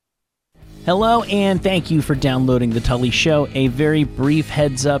Hello, and thank you for downloading The Tully Show. A very brief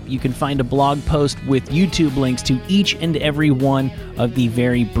heads up, you can find a blog post with YouTube links to each and every one of the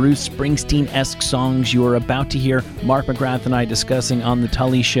very Bruce Springsteen-esque songs you are about to hear Mark McGrath and I discussing on The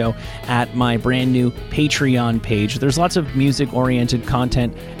Tully Show at my brand new Patreon page. There's lots of music-oriented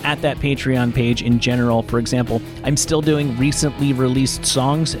content at that Patreon page in general. For example, I'm still doing recently released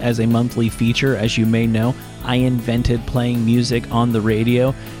songs as a monthly feature, as you may know. I invented playing music on the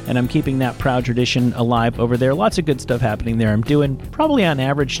radio, and I'm keeping that proud tradition alive over there. Lots of good stuff happening there. I'm doing probably on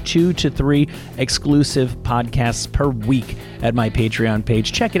average 2 to 3 exclusive podcasts per week at my Patreon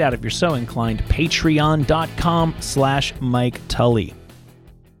page. Check it out if you're so inclined. Patreon.com/Mike Tully.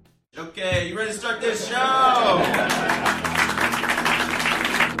 Okay, you ready to start this show?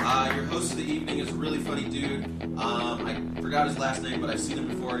 Your host of the evening is a really funny dude. I forgot his last name, but I've seen him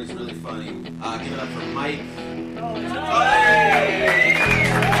before, and he's really funny. Give it up for Mike.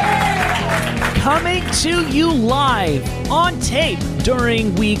 Coming to you live on tape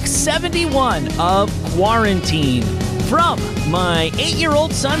during week 71 of quarantine from my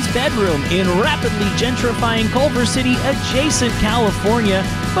 8-year-old son's bedroom in rapidly gentrifying Culver City adjacent California,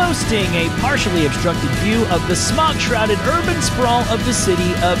 boasting a partially obstructed view of the smog-shrouded urban sprawl of the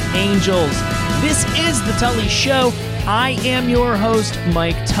city of Angels. This is The Tully Show. I am your host,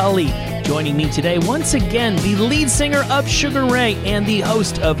 Mike Tully. Joining me today, once again, the lead singer of Sugar Ray and the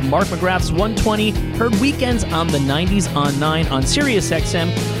host of Mark McGrath's 120, heard weekends on the 90s on 9 on Sirius XM.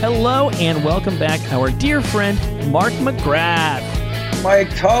 Hello and welcome back, our dear friend, Mark McGrath.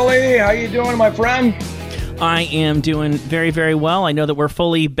 Mike Tully, how you doing, my friend? I am doing very, very well. I know that we're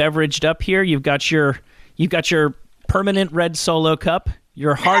fully beveraged up here. You've got your permanent red Solo cup,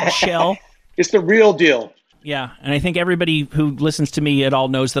 your hard shell. It's the real deal. Yeah, and I think everybody who listens to me at all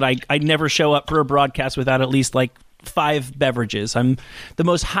knows that I never show up for a broadcast without at least like 5 beverages. I'm the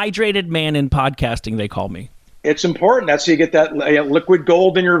most hydrated man in podcasting, they call me. It's important. That's how you get that liquid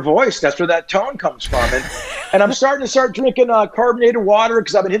gold in your voice. That's where that tone comes from. And I'm starting to drinking carbonated water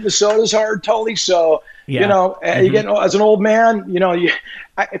because I've been hitting the sodas hard, Tully. So, yeah. You know, you get, as an old man, you know,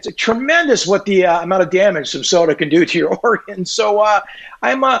 it's a tremendous what the amount of damage some soda can do to your organs. So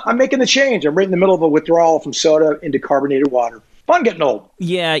I'm making the change. I'm right in the middle of a withdrawal from soda into carbonated water. Fun getting old.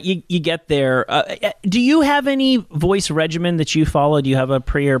 Yeah, you get there. Do you have any voice regimen that you follow? Do you have a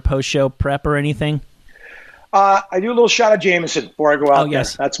pre or post show prep or anything? I do a little shot of Jameson before I go out there.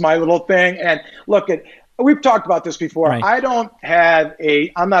 That's my little thing. And look, we've talked about this before. Right.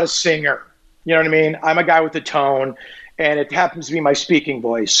 I'm not a singer. You know what I mean? I'm a guy with a tone, and it happens to be my speaking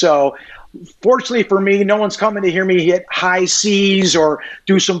voice. So fortunately for me, no one's coming to hear me hit high C's or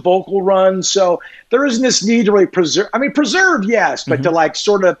do some vocal runs. So there isn't this need to really preserve. I mean, preserve, yes, but to like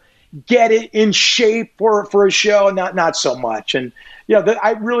sort of get it in shape for a show, not so much. And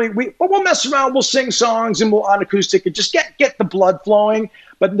we'll mess around, we'll sing songs and we'll on acoustic and just get the blood flowing.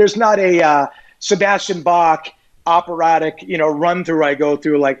 But there's not a Sebastian Bach operatic, run through I go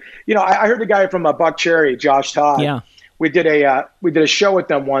through. Like, I heard the guy from Buck Cherry, Josh Todd. Yeah. We did a show with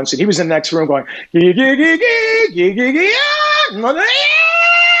them once, and he was in the next room going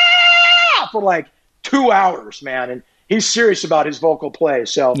for like 2 hours, man. And he's serious about his vocal play.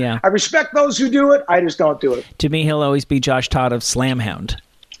 So yeah. I respect those who do it. I just don't do it. To me, he'll always be Josh Todd of Slamhound.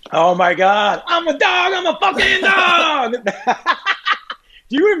 Oh my God. I'm a dog. I'm a fucking dog.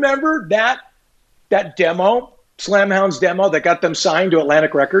 Do you remember that demo? Slamhound's demo that got them signed to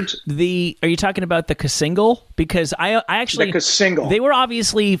Atlantic Records. Are you talking about the Casingle? Because I actually, the Casingle. They were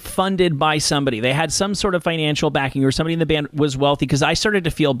obviously funded by somebody. They had some sort of financial backing, or somebody in the band was wealthy. Because I started to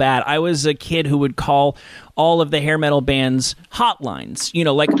feel bad. I was a kid who would call all of the hair metal bands hotlines.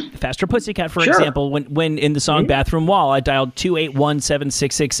 Like Faster Pussycat, for example. When in the song Bathroom Wall, I dialed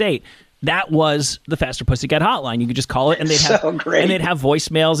 281-7668. That was the Faster Pussycat hotline. You could just call it, and they'd have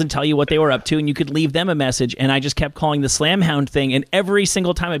voicemails and tell you what they were up to, and you could leave them a message. And I just kept calling the Slamhound thing, and every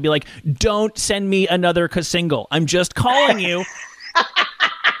single time I'd be like, "Don't send me another Casingle. I'm just calling you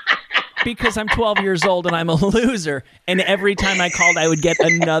because I'm 12 years old and I'm a loser." And every time I called, I would get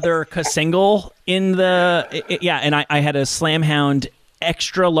another Casingle in and I had a Slamhound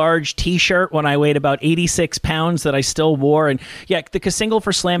extra large t-shirt when I weighed about 86 pounds that I still wore. And yeah, the Casingle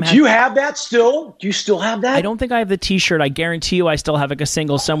for Slamhound. Do you have that still? Do you still have that? I don't think I have the t-shirt. I guarantee you I still have a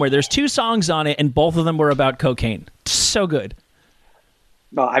Casingle somewhere. There's 2 songs on it, and both of them were about cocaine. So good.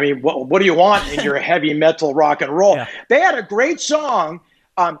 Well, I mean, what do you want in your heavy metal rock and roll? Yeah. They had a great song.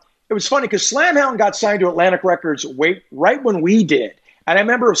 It was funny because Slamhound got signed to Atlantic Records right when we did. And I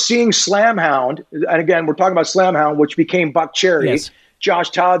remember seeing Slamhound, and again, we're talking about Slamhound, which became Buck Cherry. Yes.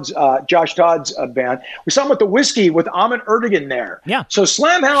 Josh Todd's band. We saw him with the Whiskey with Ahmet Ertegun there. Yeah. So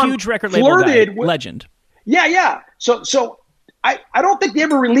Slamhound huge record label guy, legend. Yeah. So I don't think they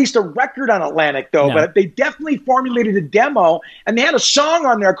ever released a record on Atlantic though, but they definitely formulated a demo, and they had a song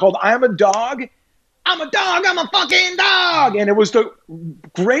on there called "I'm a Dog." I'm a dog, I'm a fucking dog. And it was the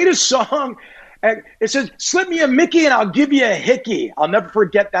greatest song. And it says, slip me a Mickey and I'll give you a hickey. I'll never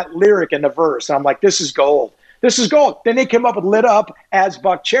forget that lyric in the verse. And I'm like, this is gold. This is gold. Then they came up with Lit Up as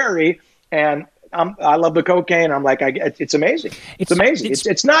Buckcherry, and I love the cocaine. I'm like, it's amazing. It's amazing.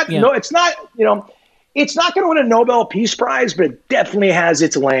 It's not, it's not going to win a Nobel Peace Prize, but it definitely has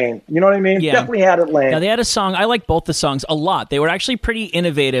its lane. You know what I mean? Yeah. Definitely had it lane. Now, they had a song. I like both the songs a lot. They were actually pretty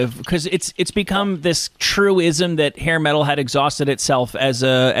innovative because it's become this truism that hair metal had exhausted itself as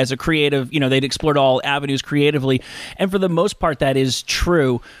a creative. They'd explored all avenues creatively, and for the most part, that is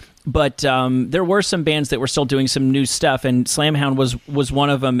true. But there were some bands that were still doing some new stuff, and Slamhound was one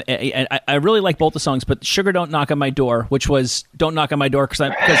of them. I really like both the songs, but Sugar Don't Knock on My Door, which was Don't Knock on My Door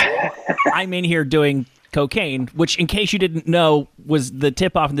because I'm in here doing cocaine, which, in case you didn't know, was the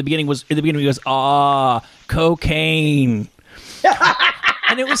tip-off in the beginning. He goes, cocaine.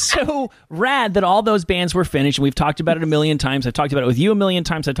 And it was so rad that all those bands were finished. And we've talked about it a million times. I've talked about it with you a million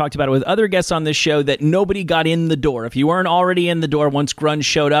times. I've talked about it with other guests on this show, that nobody got in the door. If you weren't already in the door once grunge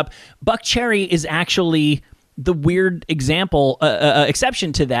showed up, Buckcherry is actually the weird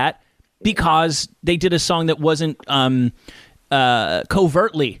exception to that, because they did a song that wasn't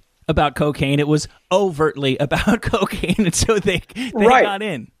covertly about cocaine. It was overtly about cocaine, and so they got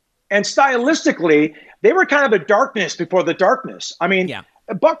in. And stylistically, they were kind of the darkness before the darkness. I mean,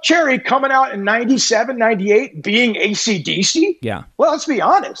 Buckcherry coming out in 97, 98, being AC/DC. Yeah. Well, let's be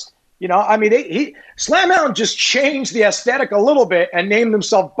honest. Slamhound just changed the aesthetic a little bit and named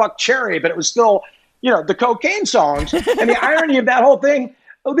themselves Buckcherry, but it was still, the cocaine songs. And the irony of that whole thing,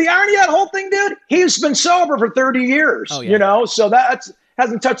 dude, he's been sober for 30 years, so that's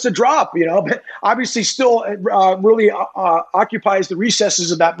hasn't touched a drop, but obviously still really occupies the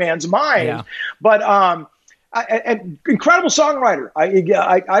recesses of that man's mind. Yeah. But an incredible songwriter.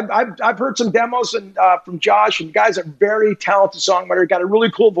 I've heard some demos from Josh, and the guy's a very talented songwriter. Got a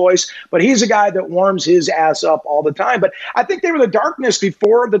really cool voice, but he's a guy that warms his ass up all the time. But I think they were the darkness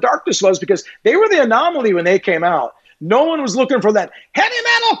before the darkness was, because they were the anomaly when they came out. No one was looking for that heavy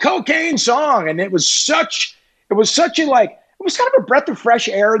metal cocaine song, and it was kind of a breath of fresh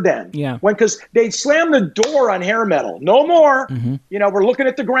air then. Yeah. Because they slammed the door on hair metal. No more. Mm-hmm. We're looking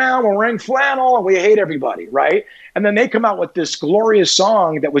at the ground, we're wearing flannel, and we hate everybody, right? And then they come out with this glorious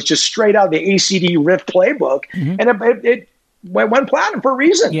song that was just straight out of the ACD riff playbook, and it went platinum for a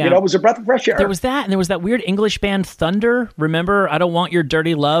reason. Yeah. It was a breath of fresh air. There was that, and there was that weird English band Thunder. Remember, I don't want your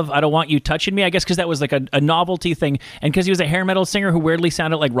dirty love, I don't want you touching me. I guess because that was like a novelty thing, and because he was a hair metal singer who weirdly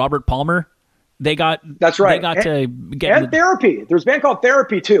sounded like Robert Palmer. That's right. They got to get and Therapy. There's a band called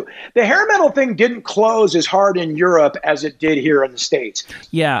Therapy too. The hair metal thing didn't close as hard in Europe as it did here in the States.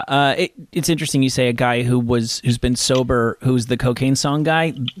 Yeah, it's interesting you say a guy who's been sober, who's the cocaine song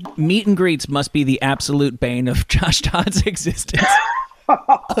guy. Meet and greets must be the absolute bane of Josh Todd's existence.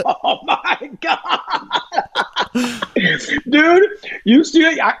 Oh my God, dude! You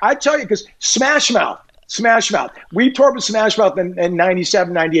see, I tell you, because Smash Mouth. We toured with Smash Mouth in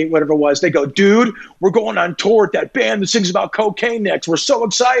 97, 98, whatever it was. They go, dude, we're going on tour with that band that sings about cocaine next. We're so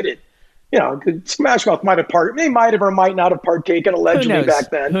excited. Smash Mouth might have they might have or might not have partaken allegedly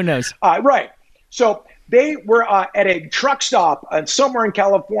back then. Who knows? Right. So they were at a truck stop somewhere in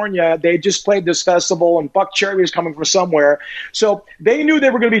California. They just played this festival, and Buckcherry was coming from somewhere. So they knew they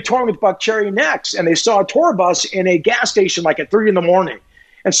were going to be touring with Buckcherry next, and they saw a tour bus in a gas station like at 3 a.m.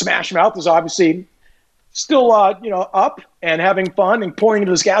 And Smash Mouth was obviously still, up and having fun and pulling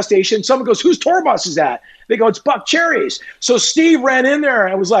into this gas station. Someone goes, whose tour bus is that? They go, it's Buckcherry's. So Steve ran in there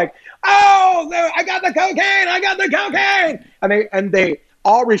and was like, oh, I got the cocaine. And they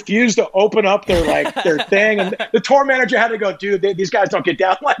all refused to open up their thing. And the tour manager had to go, dude, these guys don't get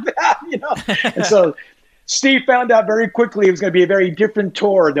down like that, And so Steve found out very quickly it was going to be a very different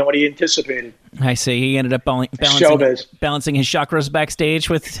tour than what he anticipated. I see. He ended up balancing his chakras backstage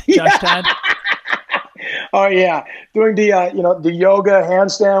with Josh Todd. Oh yeah, doing the the yoga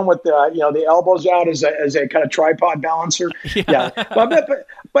handstand with the elbows out as a kind of tripod balancer. Yeah.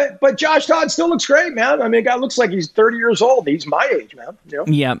 But Josh Todd still looks great, man. I mean, guy looks like he's 30 years old. He's my age, man.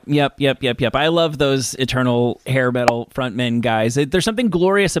 Yep. I love those eternal hair metal frontmen guys. There's something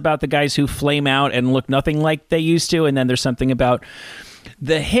glorious about the guys who flame out and look nothing like they used to, and then there's something about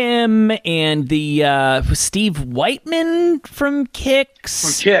Him and the Steve Whiteman from Kix.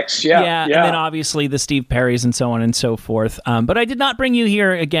 From Kix, yeah. And then obviously the Steve Perrys and so on and so forth. But I did not bring you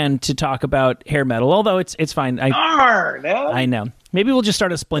here again to talk about hair metal, although it's fine. I know. Maybe we'll just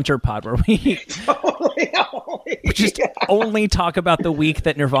start a Splinter pod where we just only talk about the week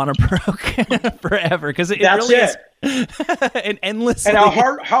that Nirvana broke forever, because it really is an endless. And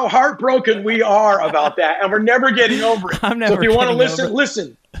how heartbroken we are about that, and we're never getting over it. So if you want to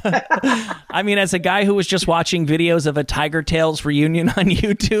listen. I mean, as a guy who was just watching videos of a Tiger Tales reunion on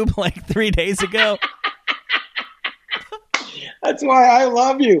YouTube like 3 days ago. That's why I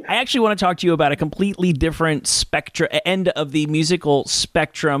love you. I actually want to talk to you about a completely different end of the musical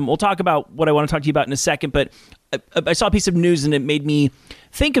spectrum. We'll talk about what I want to talk to you about in a second, but I saw a piece of news and it made me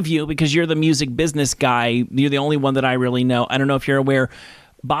think of you because you're the music business guy. You're the only one that I really know. I don't know if you're aware,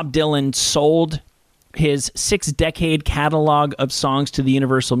 Bob Dylan sold his 6-decade catalog of songs to the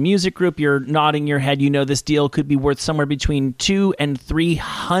Universal Music Group. You're nodding your head. You know this deal could be worth somewhere between $200 and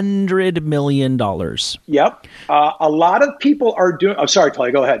 $300 million. Yep. A lot of people are doing... Oh, sorry,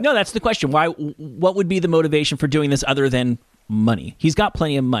 Tully, go ahead. No, that's the question. What would be the motivation for doing this other than money? He's got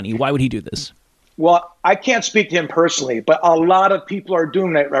plenty of money. Why would he do this? Well, I can't speak to him personally, but a lot of people are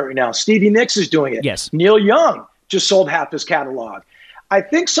doing it right now. Stevie Nicks is doing it. Yes. Neil Young just sold half his catalog. I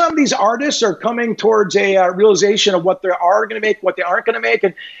think some of these artists are coming towards a realization of what they are going to make, what they aren't going to make.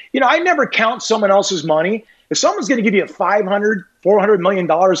 And, I never count someone else's money. If someone's going to give you $500, $400 million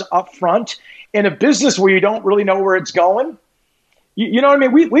up front in a business where you don't really know where it's going, you know what I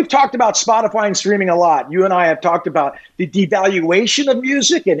mean? We've talked about Spotify and streaming a lot. You and I have talked about the devaluation of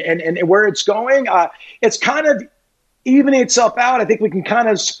music and where it's going. It's kind of evening itself out. I think we can kind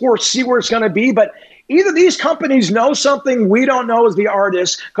of foresee where it's going to be, but either these companies know something we don't know as the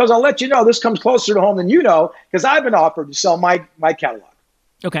artists, because I'll let you know, this comes closer to home than you know, because I've been offered to sell my catalog.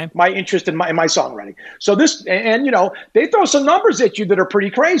 Okay. My interest in my songwriting. So this, and they throw some numbers at you that are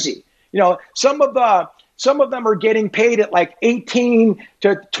pretty crazy. Some of them are getting paid at like 18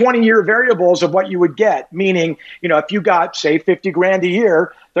 to 20-year variables of what you would get. Meaning, if you got, say, $50,000 a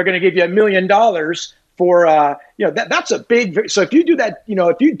year, they're going to give you $1 million for, that's a big. So if you do that,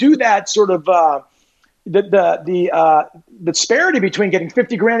 if you do that sort of. The disparity between getting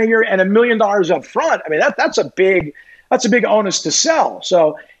 $50,000 a year and $1 million up front, I mean, that's a big onus to sell.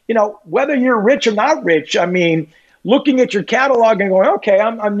 So, whether you're rich or not rich, I mean, looking at your catalog and going, okay,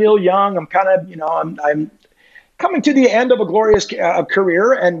 I'm Neil Young. I'm kind of, I'm coming to the end of a glorious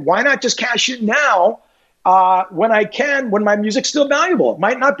career, and why not just cash in now when I can, when my music's still valuable? It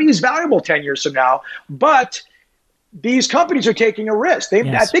might not be as valuable 10 years from now, but these companies are taking a risk.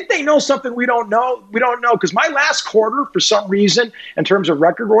 Yes. I think they know something we don't know. We don't know, because my last quarter, for some reason, in terms of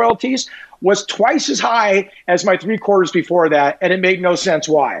record royalties, was twice as high as my 3 quarters before that, and it made no sense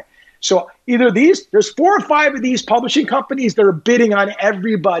why. So either there's 4 or 5 of these publishing companies that are bidding on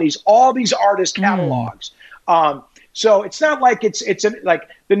all these artist catalogs. So it's not like it's like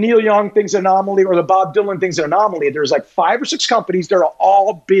the Neil Young thing's an anomaly or the Bob Dylan thing's an anomaly. There's like 5 or 6 companies that are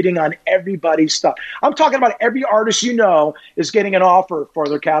all bidding on everybody's stuff. I'm talking about every artist is getting an offer for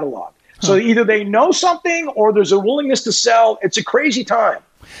their catalog. So either they know something or there's a willingness to sell. It's a crazy time.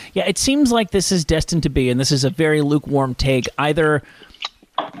 Yeah, it seems like this is destined to be, and this is a very lukewarm take,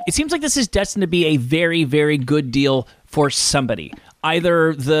 it seems like this is destined to be a very, very good deal for somebody.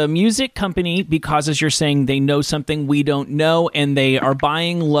 Either the music company, because as you're saying, they know something we don't know and they are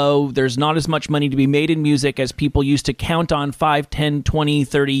buying low. There's not as much money to be made in music as people used to count on 5, 10, 20,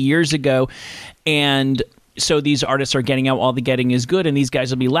 30 years ago. And so these artists are getting out while the getting is good, and these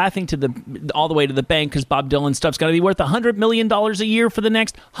guys will be laughing all the way to the bank because Bob Dylan stuff's going to be worth $100 million a year for the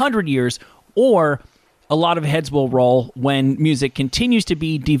next 100 years. Or a lot of heads will roll when music continues to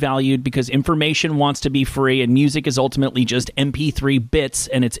be devalued because information wants to be free, and music is ultimately just MP3 bits,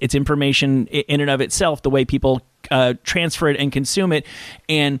 and it's information in and of itself, the way people transfer it and consume it.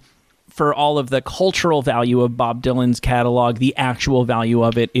 And for all of the cultural value of Bob Dylan's catalog, the actual value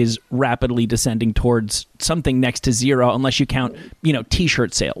of it is rapidly descending towards something next to zero, unless you count,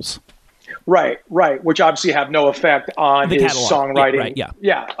 T-shirt sales. Right, which obviously have no effect on his songwriting.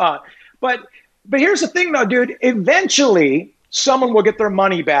 Yeah. But here's the thing, though, dude. Eventually, someone will get their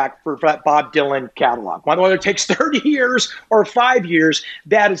money back for that Bob Dylan catalog. Whether it takes 30 years or 5 years,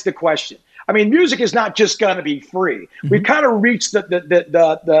 that is the question. I mean, music is not just going to be free. Mm-hmm. We've kind of reached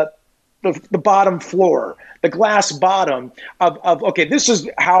the bottom floor, the glass bottom of okay, this is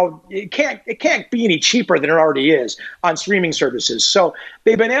how it can't be any cheaper than it already is on streaming services. So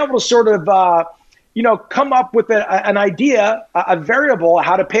they've been able to sort of come up with an idea, a variable,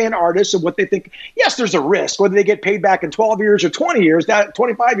 how to pay an artist and what they think. Yes, there's a risk, whether they get paid back in 12 years or 20 years,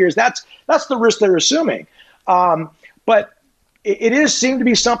 25 years, that's the risk they're assuming. But it is seemed to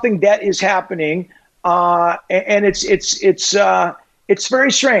be something that is happening. And it's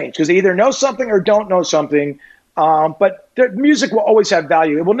very strange because they either know something or don't know something. But the music will always have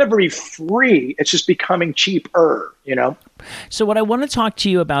value. It will never be free. It's just becoming cheaper, So what I want to talk to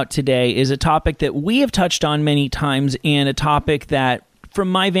you about today is a topic that we have touched on many times, and a topic that, from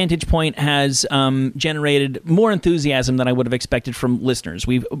my vantage point, has generated more enthusiasm than I would have expected from listeners.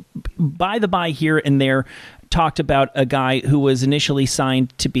 We've, by the by, here and there, talked about a guy who was initially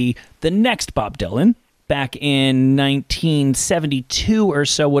signed to be the next Bob Dylan. Back in 1972 or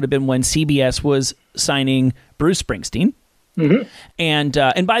so would have been when CBS was signing Bruce Springsteen. Mm-hmm.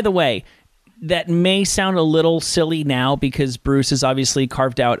 And by the way, that may sound a little silly now because Bruce has obviously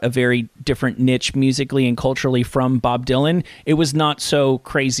carved out a very different niche musically and culturally from Bob Dylan. It was not so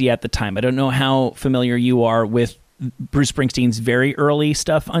crazy at the time. I don't know how familiar you are with Bruce Springsteen's very early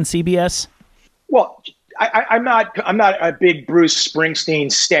stuff on CBS. Well, I'm not a big Bruce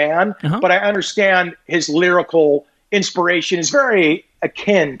Springsteen stan, but I understand his lyrical inspiration is very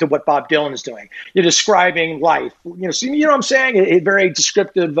akin to what Bob Dylan is doing. You're describing life, so you know what I'm saying? A very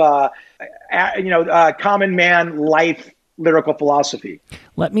descriptive, common man life lyrical philosophy.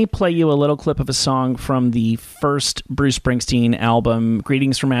 Let me play you a little clip of a song from the first Bruce Springsteen album,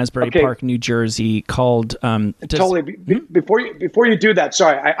 Greetings from Asbury Park, New Jersey, called Before you do that,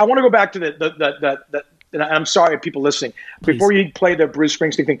 sorry, I want to go back to the and I'm sorry, people listening. Please. Before you play the Bruce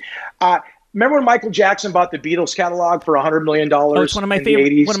Springsteen thing, remember when Michael Jackson bought the Beatles catalog for $100 million? Oh, it's one of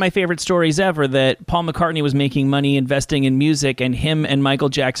my favorite stories ever. That Paul McCartney was making money investing in music, and him and Michael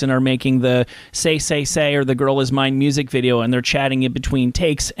Jackson are making the "Say Say Say" or "The Girl Is Mine" music video, and they're chatting in between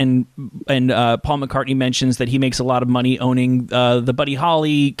takes. And Paul McCartney mentions that he makes a lot of money owning the Buddy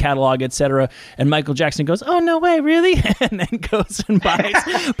Holly catalog, etc. And Michael Jackson goes, "Oh no way, really?" and then goes and buys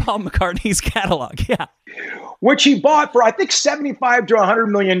Paul McCartney's catalog. Yeah. Which he bought for, I think, $75 to $100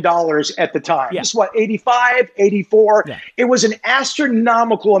 million at the time. Yeah. This is what, 85, 84? Yeah. It was an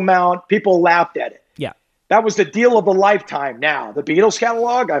astronomical amount. People laughed at it. Yeah. That was the deal of a lifetime now. The Beatles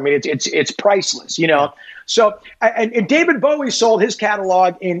catalog, I mean, it's priceless, Yeah. So, and David Bowie sold his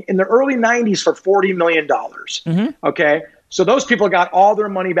catalog in the early 90s for $40 million. Mm-hmm. Okay? So those people got all their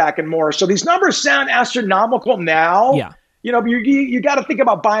money back and more. So these numbers sound astronomical now. Yeah. You got to think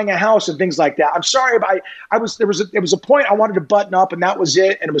about buying a house and things like that. I'm sorry, but there was a point I wanted to button up, and that was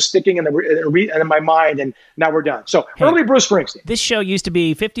it, and it was sticking in my mind, and now we're done. So early Bruce Springsteen. This show used to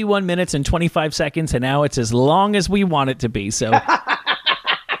be 51 minutes and 25 seconds, and now it's as long as we want it to be. So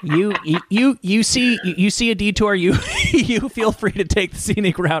you see a detour, you feel free to take the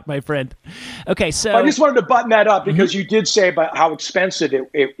scenic route, my friend. Okay, so I just wanted to button that up because you did say about how expensive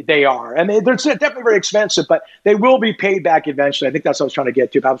they are, and they're definitely very expensive, but they will be paid back eventually. I think that's what I was trying to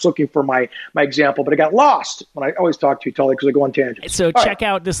get to. I was looking for my example, but I got lost when I always talk to you, Tully, because I go on tangents. So check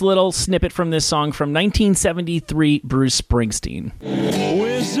out this little snippet from this song from 1973, Bruce Springsteen.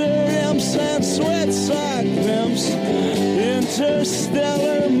 Wizard imps and sweat sock pimps,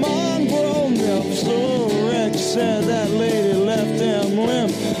 interstellar mongrel nymphs. Oh, Rex said that lady left him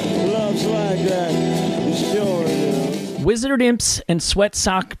limp. Loves like that, sure do. Wizard imps and sweat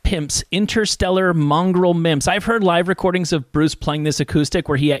sock pimps, interstellar mongrel nymphs. I've heard live recordings of Bruce playing this acoustic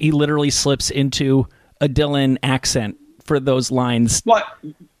where he literally slips into a Dylan accent for those lines. What?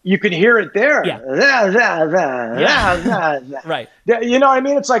 You can hear it there. Yeah. Right. You know what I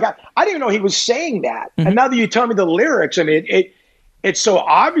mean? It's like, I didn't even know he was saying that. Mm-hmm. And now that you tell me the lyrics, I mean, it's so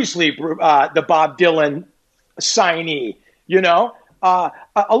obviously the Bob Dylan signee, A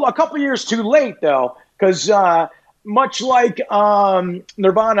couple years too late, though, because much like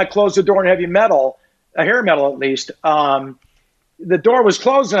Nirvana closed the door in heavy metal, hair metal at least, the door was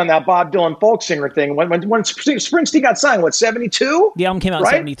closing on that Bob Dylan folk singer thing. When Springsteen got signed, 72? The album came out in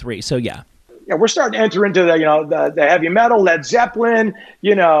 73, so yeah. Yeah, we're starting to enter into the heavy metal, Led Zeppelin,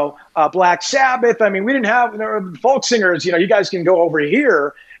 Black Sabbath. I mean, we didn't have folk singers. You guys can go over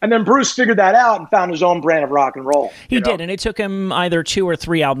here. And then Bruce figured that out and found his own brand of rock and roll. He did, and it took him either 2 or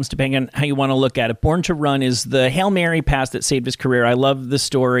 3 albums, depending on how you want to look at it. Born to Run is the Hail Mary pass that saved his career. I love the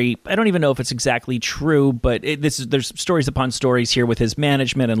story. I don't even know if it's exactly true, but there's stories upon stories here with his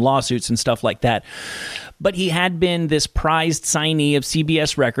management and lawsuits and stuff like that. But he had been this prized signee of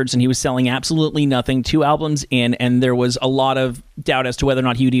CBS Records, and he was selling absolutely nothing 2 albums in, and there was a lot of doubt as to whether or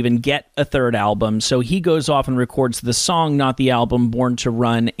not he would even get a third album. So he goes off and records the song, not the album, Born to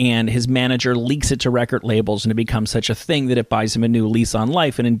Run, and his manager leaks it to record labels, and it becomes such a thing that it buys him a new lease on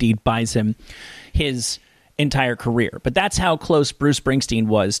life, and indeed buys him his entire career. But that's how close Bruce Springsteen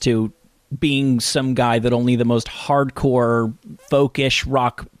was to being some guy that only the most hardcore folkish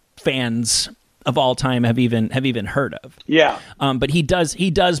rock fans of all time have even heard of. Yeah. But he does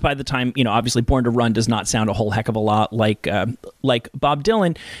by the time, obviously Born to Run does not sound a whole heck of a lot like Bob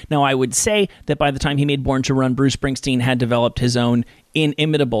Dylan. Now, I would say that by the time he made Born to Run, Bruce Springsteen had developed his own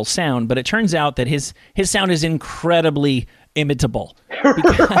inimitable sound, but it turns out that his sound is incredibly imitable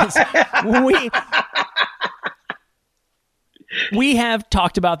because we have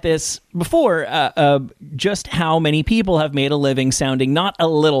talked about this before, just how many people have made a living sounding not a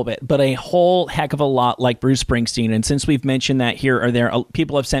little bit, but a whole heck of a lot like Bruce Springsteen. And since we've mentioned that here or there,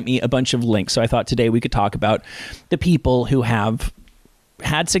 people have sent me a bunch of links. So I thought today we could talk about the people who have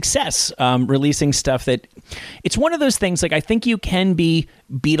had success releasing stuff that it's one of those things, like I think you can be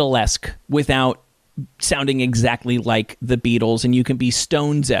Beatlesque without sounding exactly like the Beatles, and you can be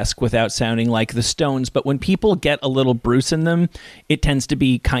Stones-esque without sounding like the Stones, but when people get a little Bruce in them, it tends to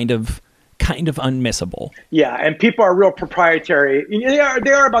be kind of unmissable. Yeah, and people are real proprietary. They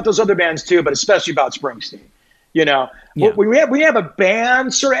are about those other bands too, but especially about Springsteen. Yeah. When we have a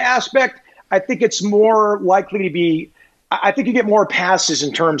band sort of aspect, I think it's more likely to be, I think you get more passes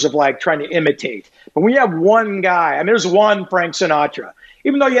in terms of like trying to imitate. But when you have one guy, I mean, there's one Frank Sinatra,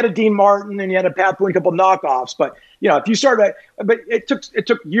 even though you had a Dean Martin and you had a Pat Boone, a couple knockoffs, but if you started, but it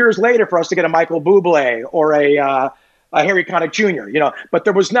took years later for us to get a Michael Bublé or a Harry Connick Jr. But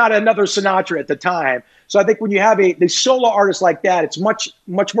there was not another Sinatra at the time. So I think when you have the solo artist like that, it's much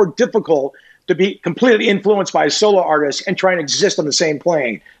more difficult to be completely influenced by a solo artist and try and exist on the same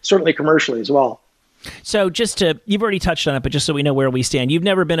plane, certainly commercially as well. So you've already touched on it, but just so we know where we stand, you've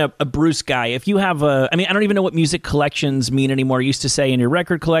never been a Bruce guy. If you have I don't even know what music collections mean anymore. You used to say in your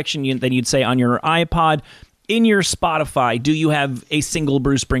record collection, then you'd say on your iPod. In your Spotify, do you have a single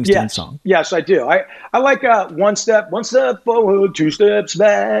Bruce Springsteen song? Yes, I do. I like One Step Forward, Two Steps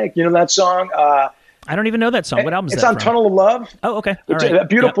Back. That song? I don't even know that song. What album is that It's on from? Tunnel of Love. Oh, okay. All It's right. a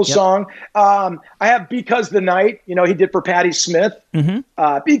beautiful song. I have Because the Night, he did for Patti Smith.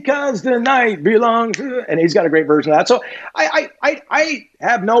 Mm-hmm. Because the night belongs to, and he's got a great version of that. So I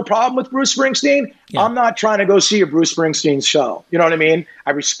have no problem with Bruce Springsteen. Yeah. I'm not trying to go see a Bruce Springsteen show. You know what I mean?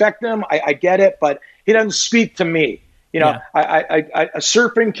 I respect him. I get it, but he doesn't speak to me. I a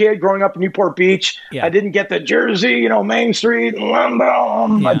surfing kid growing up in Newport Beach. Yeah. I didn't get the Jersey, Main Street,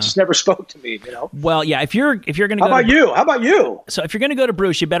 London. I just never spoke to me. Well, yeah. If you're gonna go, How about you? So if you're gonna go to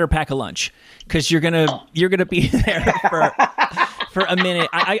Bruce, you better pack a lunch because you're gonna be there for a minute.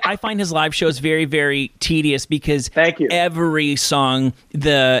 I find his live shows very, very tedious because every song,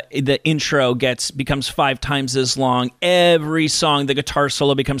 the intro becomes 5 times as long. Every song, the guitar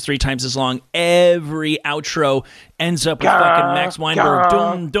solo becomes 3 times as long. Every outro ends up with fucking Max Weinberg.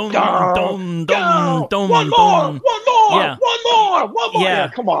 Dum, dum, dum, dum, dum, one more. Yeah,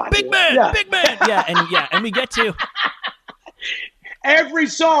 come on. Big man. And we get to every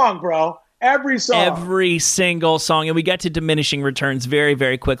song, bro. Every song. Every single song. And we get to Diminishing Returns very,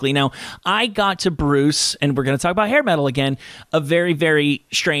 very quickly. Now, I got to Bruce, and we're going to talk about hair metal again, a very, very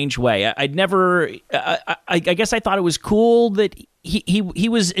strange way. I'd never... I guess I thought it was cool that he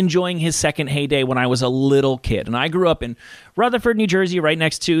was enjoying his second heyday when I was a little kid. And I grew up in Rutherford, New Jersey, right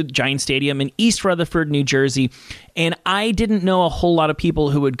next to Giant Stadium in East Rutherford, New Jersey. And I didn't know a whole lot of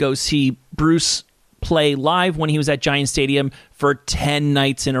people who would go see Bruce play live when he was at Giant Stadium for 10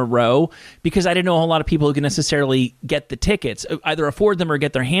 nights in a row because I didn't know a whole lot of people who could necessarily get the tickets, either afford them or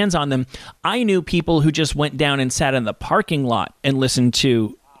get their hands on them. I knew people who just went down and sat in the parking lot and listened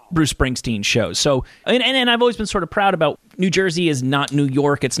to Bruce Springsteen shows. So, and I've always been sort of proud about New Jersey is not New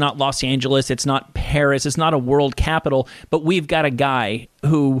York, it's not Los Angeles, it's not Paris, it's not a world capital, but we've got a guy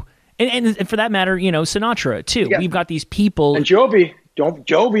who, and for that matter, Sinatra too. We've got these people. And Jovi.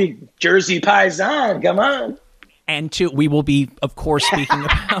 Jersey Paisan, come on. And we will be, of course, speaking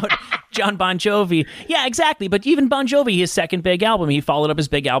about John Bon Jovi. Yeah, exactly. But even Bon Jovi, his second big album, he followed up his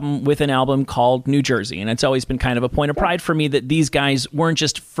big album with an album called New Jersey. And it's always been kind of a point of pride for me that these guys weren't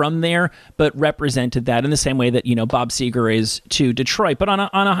just from there, but represented that in the same way that, Bob Seger is to Detroit, but on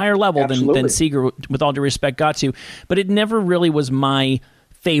a higher level than Seger, with all due respect, got to. But it never really was my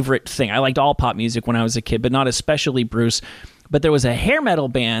favorite thing. I liked all pop music when I was a kid, but not especially Bruce. But there was a hair metal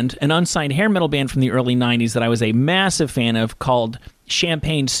band, an unsigned hair metal band from the early 90s that I was a massive fan of called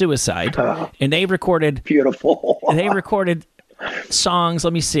Champagne Suicide. And they recorded... Beautiful. They recorded songs,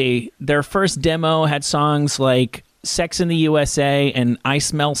 let me see. Their first demo had songs like Sex in the USA and I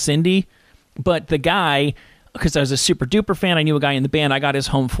Smell Cindy, but the guy, because I was a super duper fan, I knew a guy in the band, I got his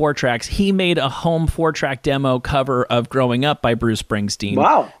home 4-tracks. He made a home 4-track demo cover of Growing Up by Bruce Springsteen.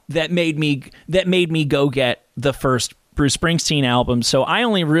 Wow. That made me go get the first Bruce Springsteen album. So I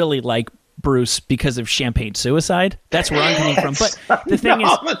only really like Bruce because of Champagne Suicide. That's where I'm coming from. But the thing is,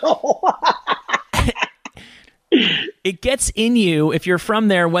 it gets in you if you're from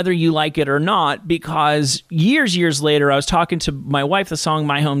there, whether you like it or not, because years later, I was talking to my wife, the song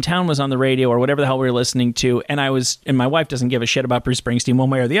My Hometown was on the radio or whatever the hell we were listening to. And my wife doesn't give a shit about Bruce Springsteen one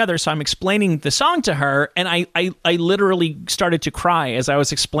way or the other. So I'm explaining the song to her. And I literally started to cry as I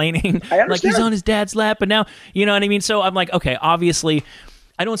was explaining, like he's on his dad's lap. And now, you know what I mean? So I'm like, okay, obviously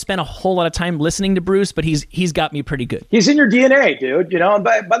I don't spend a whole lot of time listening to Bruce, but he's got me pretty good. He's in your DNA, dude. You know. And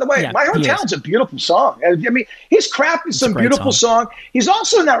by the way, My Hometown's a beautiful song. I mean, he's crafted some beautiful song. He's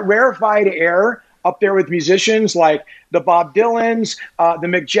also in that rarefied air up there with musicians like the Bob Dylans, the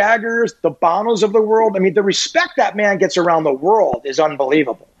Mick Jaggers, the Bonos of the world. I mean, the respect that man gets around the world is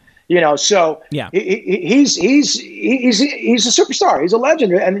unbelievable. You know, so he's a superstar. He's a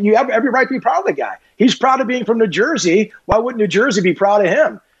legend, and you have every right to be proud of the guy. He's proud of being from New Jersey. Why wouldn't New Jersey be proud of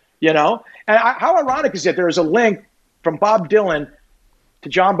him? You know, and how ironic is it? There is a link from Bob Dylan to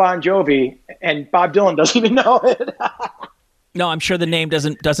John Bon Jovi, and Bob Dylan doesn't even know it. No, I'm sure the name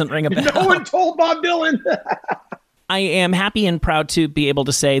doesn't ring a bell. No one told Bob Dylan. I am happy and proud to be able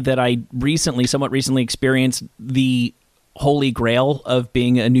to say that I somewhat recently experienced the holy grail of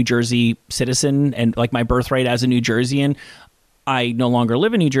being a New Jersey citizen and like my birthright as a New Jerseyan. I no longer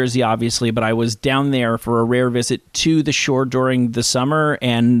live in New Jersey, obviously, but I was down there for a rare visit to the shore during the summer,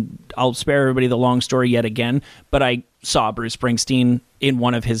 and I'll spare everybody the long story yet again, but I saw Bruce Springsteen in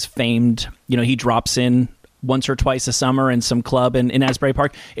one of his famed, he drops in once or twice a summer in some club in Asbury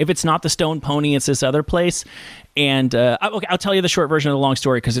Park. If it's not the Stone Pony, it's this other place. And I'll tell you the short version of the long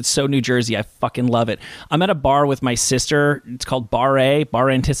story because it's so New Jersey. I fucking love it. I'm at a bar with my sister. It's called Bar A, Bar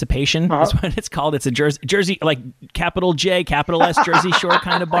Anticipation. That's what it's called. It's a Jersey, like capital J, capital S, Jersey Shore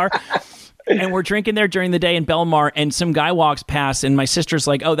kind of bar. And we're drinking there during the day in Belmar, and some guy walks past, and my sister's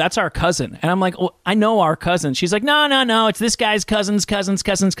like, "Oh, that's our cousin." And I'm like, "Oh, I know our cousin." She's like, No, it's this guy's cousin's cousin.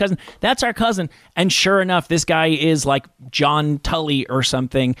 That's our cousin." And sure enough, this guy is like John Tully or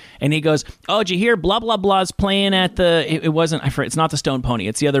something. And he goes, "Oh, did you hear blah, blah, blah's playing at the," it wasn't, I forget, it's not the Stone Pony.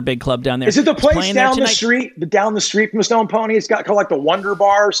 It's the other big club down there. Is it the place down the street from the Stone Pony? It's got called like the Wonder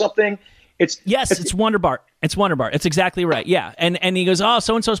Bar or something. It's Wonder Bar. It's Wonder Bar. It's exactly right. Yeah. And he goes, "Oh,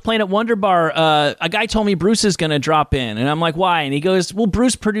 so-and-so's playing at Wonder Bar. A guy told me Bruce is going to drop in." And I'm like, "Why?" And he goes, "Well,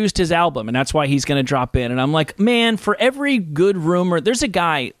 Bruce produced his album, and that's why he's going to drop in." And I'm like, man, for every good rumor, there's a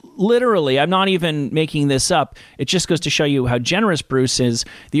guy, literally, I'm not even making this up. It just goes to show you how generous Bruce is.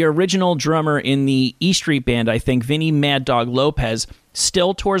 The original drummer in the E Street Band, I think, Vinny Mad Dog Lopez,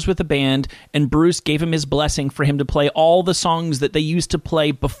 still tours with the band, and Bruce gave him his blessing for him to play all the songs that they used to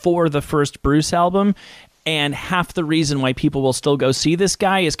play before the first Bruce album. And half the reason why people will still go see this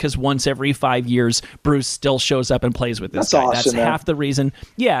guy is because once every 5 years, Bruce still shows up and plays with this guy. Awesome, that's man. half the reason.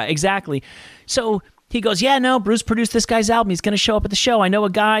 Yeah, exactly. So he goes, "Yeah, no, Bruce produced this guy's album. He's going to show up at the show. I know a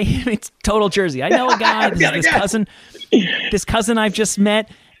guy." It's total Jersey. I know a guy. This cousin I've just met.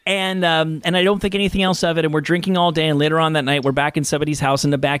 And I don't think anything else of it. And we're drinking all day. And later on that night, we're back in somebody's house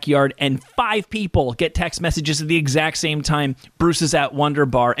in the backyard. And 5 people get text messages at the exact same time. Bruce is at Wonder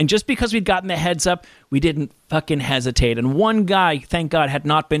Bar. And just because we'd gotten the heads up, we didn't fucking hesitate. And one guy, thank God, had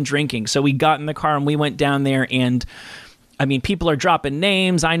not been drinking. So we got in the car and we went down there. And I mean, people are dropping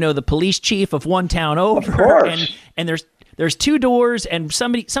names. I know the police chief of one town over. Of course. And there's 2 doors, and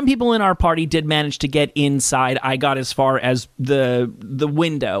some people in our party did manage to get inside. I got as far as the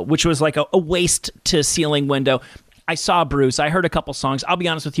window, which was like a waist to ceiling window. I saw Bruce. I heard a couple songs. I'll be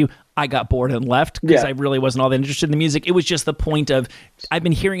honest with you, I got bored and left because I really wasn't all that interested in the music. It was just the point of, I've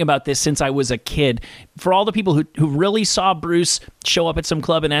been hearing about this since I was a kid. For all the people who really saw Bruce show up at some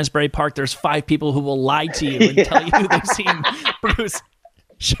club in Asbury Park, there's 5 people who will lie to you and tell you they've seen Bruce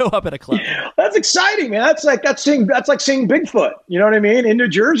show up at a club. That's exciting, man. That's like seeing Bigfoot. You know what I mean? In New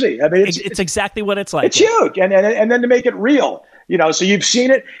Jersey. I mean, it's exactly what it's like. It's huge, and then to make it real, so you've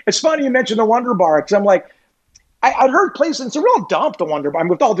seen it. It's funny you mentioned the Wonder Bar because I'm like, I'd heard places. It's a real dump, the Wonder Bar.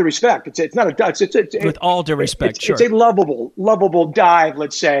 With all due respect, it's not a dump. With all due respect, sure. It's a lovable dive,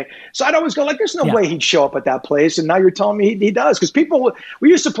 let's say. So I'd always go like, there's no way he'd show up at that place, and now you're telling me he does because we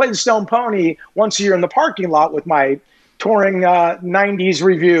used to play the Stone Pony once a year in the parking lot with my touring 90s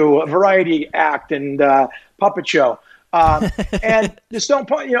review, variety act, and puppet show. And the Stone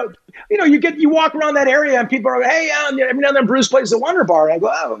Pony, you walk around that area and people are, hey, every now and then Bruce plays the Wonder Bar. And I go,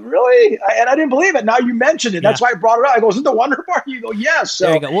 oh, really? And I didn't believe it. Now you mentioned it. That's why I brought it up. I go, is it the Wonder Bar? You go, yes.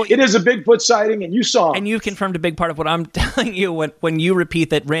 So well, it is a Bigfoot sighting, and you saw it. And you've confirmed a big part of what I'm telling you when you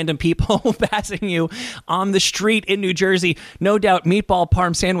repeat that random people passing you on the street in New Jersey, no doubt meatball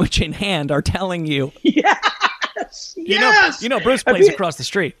parm sandwich in hand, are telling you. Yes. You know Bruce plays across the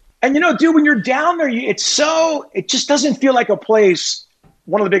street. And dude, when you're down there, it just doesn't feel like a place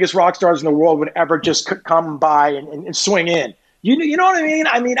one of the biggest rock stars in the world would ever just come by and swing in. You know what I mean?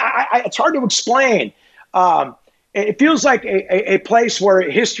 I mean, it's hard to explain. It feels like a place where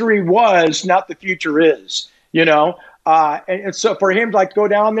history was, not the future is, and so for him to like go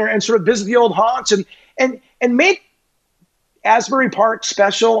down there and sort of visit the old haunts and make Asbury Park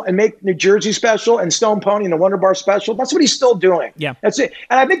special and make New Jersey special and Stone Pony and the Wonder Bar special. That's what he's still doing. Yeah. That's it.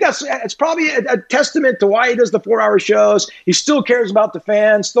 And I think it's probably a testament to why he does the 4-hour shows. He still cares about the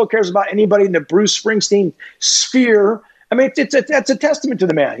fans, still cares about anybody in the Bruce Springsteen sphere. I mean, it's a testament to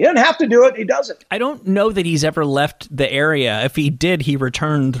the man. He doesn't have to do it. He does it. I don't know that he's ever left the area. If he did, he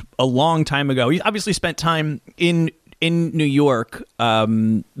returned a long time ago. He obviously spent time in New York.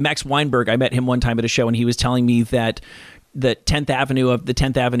 Max Weinberg, I met him one time at a show, and he was telling me that the 10th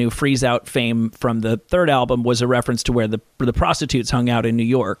Avenue Freeze Out fame from the third album was a reference to where the prostitutes hung out in New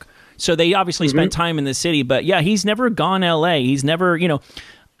York. So they obviously spent time in the city, but yeah, he's never gone LA. He's never,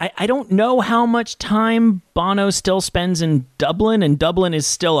 I don't know how much time Bono still spends in Dublin, and Dublin is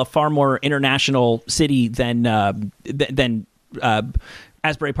still a far more international city than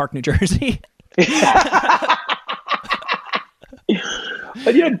Asbury Park, New Jersey.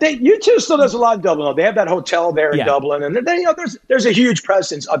 But U2 still does a lot in Dublin. They have that hotel there in Dublin, and there's a huge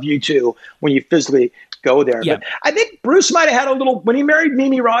presence of U2 when you physically go there. Yeah. But I think Bruce might have had a little, when he married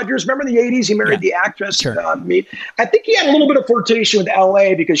Mimi Rogers, remember in the 80s, he married the actress. Sure. I think he had a little bit of flirtation with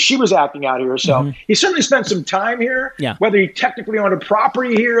LA because she was acting out here. So he certainly spent some time here. Yeah. Whether he technically owned a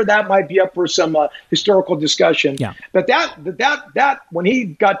property here, that might be up for some historical discussion. Yeah. But that when he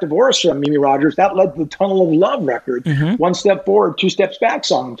got divorced from Mimi Rogers, that led to the Tunnel of Love record. One step forward, two steps back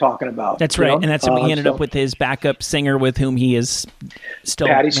song I'm talking about. That's right. And that's when he ended up with his backup singer with whom he is still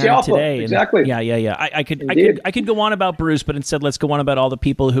married today. Exactly. Yeah. I could go on about Bruce, but instead let's go on about all the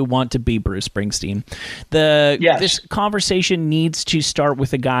people who want to be Bruce Springsteen. This conversation needs to start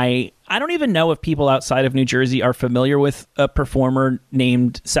with a guy. I don't even know if people outside of New Jersey are familiar with a performer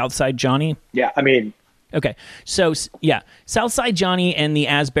named Southside Johnny. Yeah, I mean... Okay, so yeah, Southside Johnny and the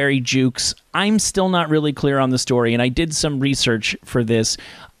Asbury Jukes, I'm still not really clear on the story, and I did some research for this.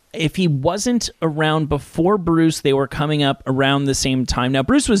 If he wasn't around before Bruce, they were coming up around the same time. Now,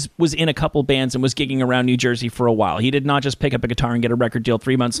 Bruce was in a couple bands and was gigging around New Jersey for a while. He did not just pick up a guitar and get a record deal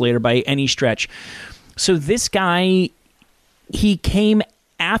 3 months later by any stretch. So this guy, he came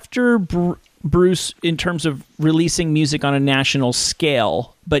after Bruce in terms of releasing music on a national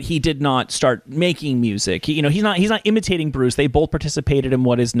scale, but he did not start making music. He's not imitating Bruce. They both participated in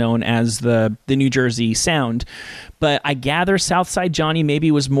what is known as the New Jersey sound. But I gather Southside Johnny maybe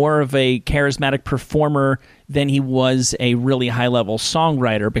was more of a charismatic performer than he was a really high-level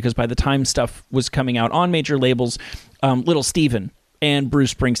songwriter, because by the time stuff was coming out on major labels, Little Steven and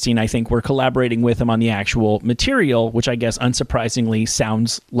Bruce Springsteen, I think, were collaborating with him on the actual material, which I guess unsurprisingly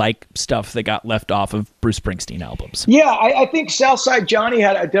sounds like stuff that got left off of Bruce Springsteen albums. Yeah, I think Southside Johnny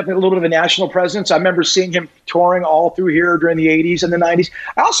had definitely a little bit of a national presence. I remember seeing him touring all through here during the 80s and the 90s.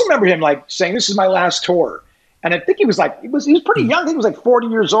 I also remember him saying, "This is my last tour." And I think he was pretty young. I think he was like 40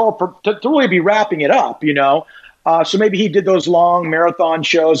 years old to really be wrapping it up, So maybe he did those long marathon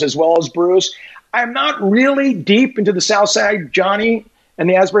shows as well as Bruce. I'm not really deep into the Southside Johnny and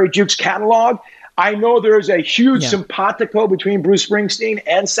the Asbury Jukes catalog. I know there's a huge simpatico between Bruce Springsteen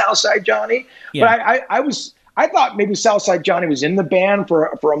and Southside Johnny, but I thought maybe Southside Johnny was in the band for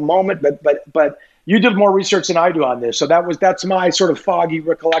a moment, but you did more research than I do on this, so that's my sort of foggy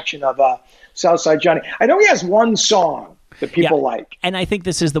recollection of Southside Johnny. I know he has one song that people like, and I think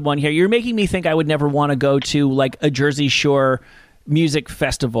this is the one here. You're making me think I would never want to go to like a Jersey Shore music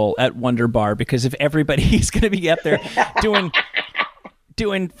festival at Wonder Bar, because if everybody's going to be up there doing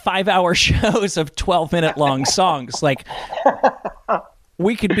 5-hour shows of 12-minute long songs, like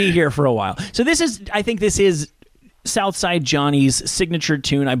we could be here for a while. So I think this is Southside Johnny's signature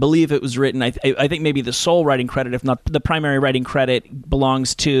tune. I believe it was written, I think maybe the sole writing credit, if not the primary writing credit,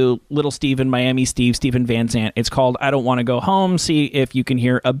 belongs to Little Steven, Miami Steve, Steven Van Zandt. It's called I Don't Want to Go Home. See if you can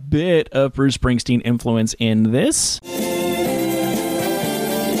hear a bit of Bruce Springsteen influence in this.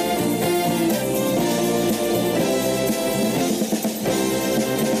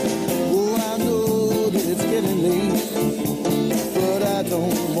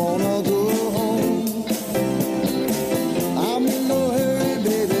 don't wanna go home. I'm in no hurry,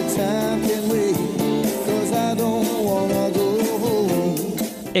 baby, time can wait, 'cause I don't wanna go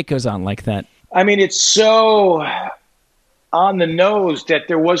home. It goes on like that. I mean, it's so on the nose that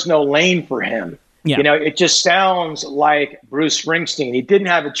there was no lane for him. Yeah. You know, it just sounds like Bruce Springsteen. He didn't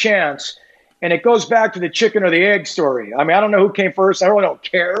have a chance. And it goes back to the chicken or the egg story. I mean, I don't know who came first. I really don't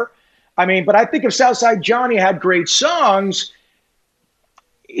care. I mean, but I think if Southside Johnny had great songs,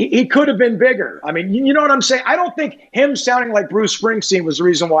 he could have been bigger. I mean, you know what I'm saying? I don't think him sounding like Bruce Springsteen was the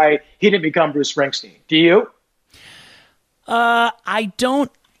reason why he didn't become Bruce Springsteen. Do you? I don't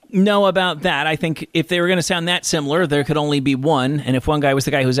know about that. I think if they were going to sound that similar, there could only be one. And if one guy was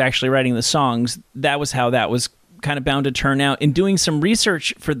the guy who was actually writing the songs, that was how that was kind of bound to turn out. In doing some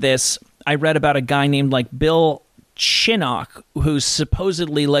research for this, I read about a guy named like Bill Chinock, who's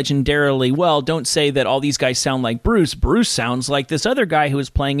supposedly legendarily, well, don't say that all these guys sound like Bruce. Bruce sounds like this other guy who was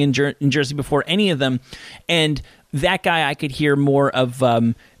playing in Jersey before any of them. And that guy I could hear more of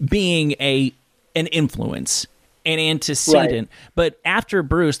being an influence, an antecedent. Right. But after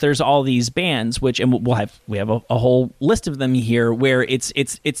Bruce, there's all these bands, and we have a whole list of them here, where it's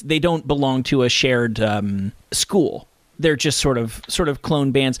they don't belong to a shared school. They're just sort of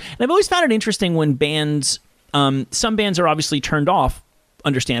clone bands. And I've always found it interesting when bands, some bands are obviously turned off,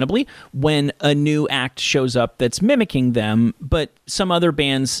 understandably, when a new act shows up that's mimicking them, but some other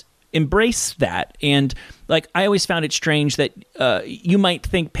bands embrace that. And like, I always found it strange that you might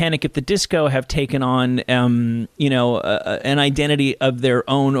think Panic at the Disco have taken on an identity of their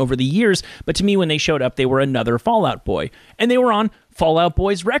own over the years, but to me, when they showed up, they were another Fall Out Boy, and they were on Fall Out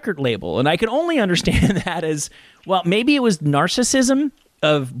Boy's record label. And I can only understand that as, well, maybe it was narcissism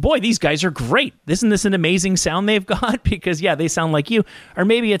of, boy, these guys are great, isn't this an amazing sound they've got, because yeah, they sound like you. Or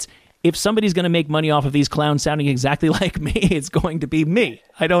maybe it's, if somebody's going to make money off of these clowns sounding exactly like me, it's going to be me.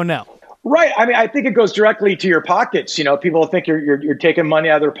 I don't know. Right. I mean, I think it goes directly to your pockets. You know, people think you're taking money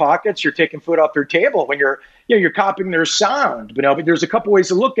out of their pockets. You're taking food off their table when you're copying their sound. But there's a couple ways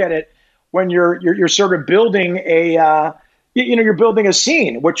to look at it when you're sort of building you're building a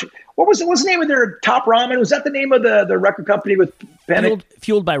scene. What's the name of their Top Ramen? Was that the name of the record company with Panic?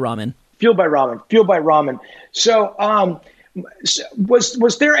 Fueled by Ramen. Fueled by Ramen. So,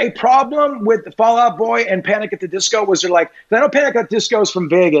 was there a problem with Fall Out Boy and Panic at the Disco? Was there I know Panic at the Disco is from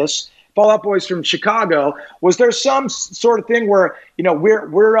Vegas, Fall Out Boy's from Chicago. Was there some sort of thing where,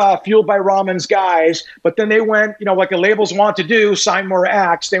 we're Fueled by Ramen's guys, but then they went, like the labels want to do, sign more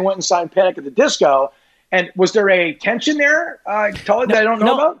acts. They went and signed Panic at the Disco. And was there a tension there, Tully, that I don't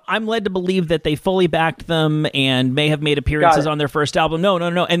know about? I'm led to believe that they fully backed them and may have made appearances on their first album. No.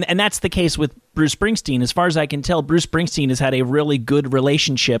 And that's the case with Bruce Springsteen. As far as I can tell, Bruce Springsteen has had a really good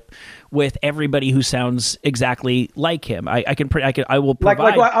relationship with everybody who sounds exactly like him. I will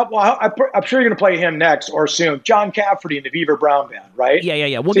provide. I'm sure you're going to play him next or soon. John Cafferty in the Beaver Brown Band, right?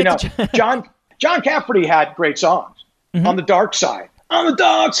 Yeah. We'll John Cafferty had great songs on the dark side. On the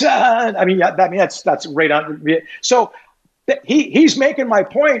dark side. I mean, that's right on. So he's making my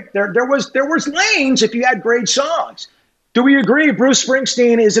point. There was lanes if you had great songs. Do we agree? Bruce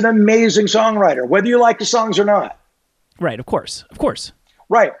Springsteen is an amazing songwriter, whether you like the songs or not. Right. Of course.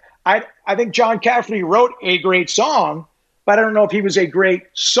 Right. I think John Cafferty wrote a great song, but I don't know if he was a great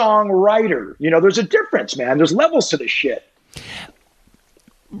songwriter. There's a difference, man. There's levels to this shit.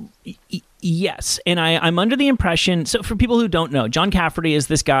 Yes, and I'm under the impression, so for people who don't know, John Cafferty is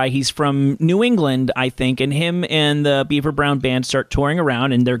this guy, he's from New England, I think, and him and the Beaver Brown Band start touring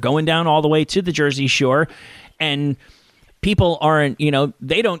around, and they're going down all the way to the Jersey Shore, and people aren't,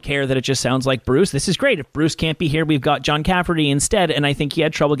 they don't care that it just sounds like Bruce. This is great. If Bruce can't be here, we've got John Cafferty instead, and I think he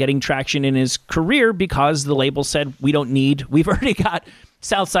had trouble getting traction in his career because the label said, we've already got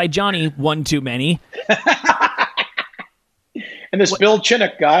Southside Johnny, one too many. And this Bill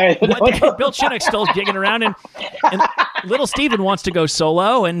Chinock guy. Bill Chinnock's still gigging around, and little Steven wants to go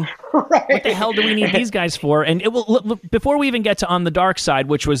solo, and right. What the hell do we need these guys for? And before we even get to On the Dark Side,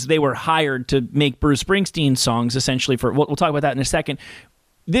 which was they were hired to make Bruce Springsteen songs, essentially, we'll talk about that in a second.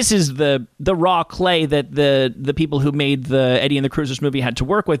 This is the raw clay that the people who made the Eddie and the Cruisers movie had to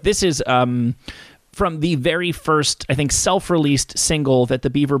work with. This is from the very first, I think, self-released single that the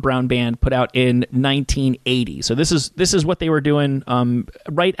Beaver Brown Band put out in 1980. So this is what they were doing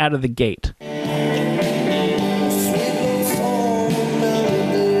right out of the gate.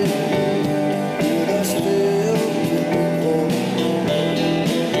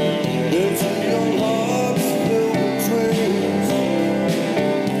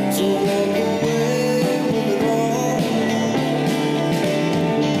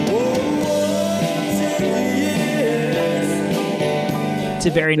 It's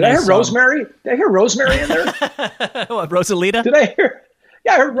a very Did nice I hear song. Rosemary? Did I hear Rosemary in there? What, Rosalita? Did I hear?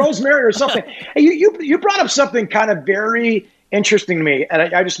 Yeah, I heard Rosemary or something. Hey, you brought up something kind of very interesting to me, and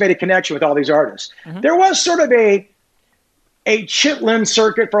I just made a connection with all these artists. Mm-hmm. There was sort of a Chitlin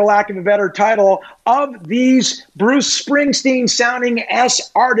circuit, for lack of a better title, of these Bruce Springsteen sounding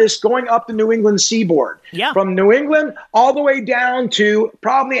artists going up the New England seaboard. Yeah. From New England all the way down to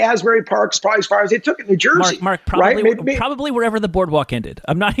probably Asbury Park, probably as far as they took it, New Jersey. Mark, probably, probably wherever the boardwalk ended.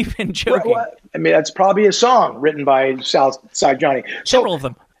 I'm not even joking. Well, I mean, that's probably a song written by Southside Johnny. Several of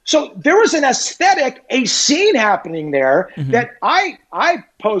them. So there was an aesthetic, a scene happening there that I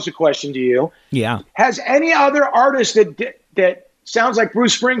pose a question to you. Yeah. Has any other artist that sounds like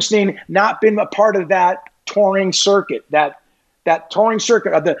Bruce Springsteen not been a part of that touring circuit, that touring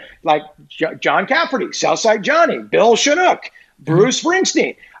circuit of John Cafferty, Southside Johnny, Bill Chinook, Bruce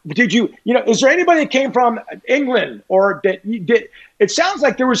Springsteen? Did you is there anybody that came from England or that you did? It sounds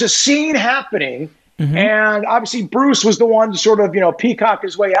like there was a scene happening. And obviously Bruce was the one to sort of, peacock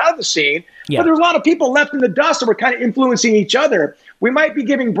his way out of the scene. Yeah. But there's a lot of people left in the dust that were kind of influencing each other. We might be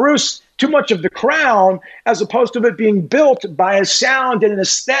giving Bruce too much of the crown as opposed to it being built by a sound and an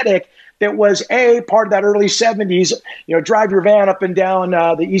aesthetic that was part of that early 70s, drive your van up and down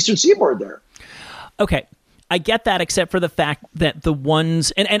the eastern seaboard there. Okay. I get that, except for the fact that the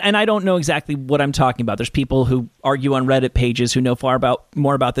ones, and I don't know exactly what I'm talking about. There's people who argue on Reddit pages who know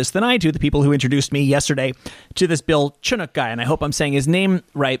more about this than I do. The people who introduced me yesterday to this Bill Chinook guy, and I hope I'm saying his name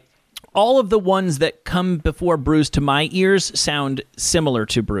right. All of the ones that come before Bruce to my ears sound similar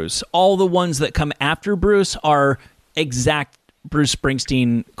to Bruce. All the ones that come after Bruce are exact Bruce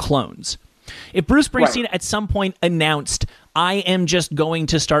Springsteen clones. If Bruce Springsteen at some point announced, I am just going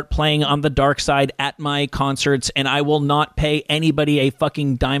to start playing on the dark side at my concerts and I will not pay anybody a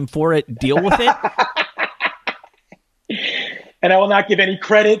fucking dime for it, deal with it. And I will not give any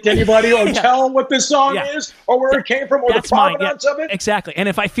credit to anybody or tell them what this song is or where it came from or the provenance of it. Exactly. And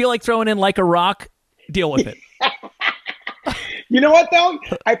if I feel like throwing in Like a Rock, deal with it. You know what, though?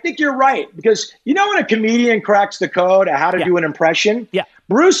 I think you're right. Because when a comedian cracks the code of how to do an impression? Yeah.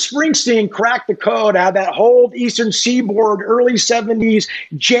 Bruce Springsteen cracked the code out of that whole Eastern Seaboard, early 70s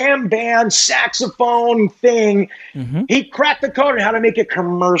jam band saxophone thing. He cracked the code on how to make it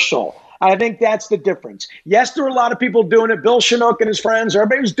commercial. I think that's the difference. Yes, there were a lot of people doing it. Bill Chinook and his friends,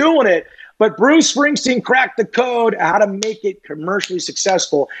 everybody was doing it. But Bruce Springsteen cracked the code how to make it commercially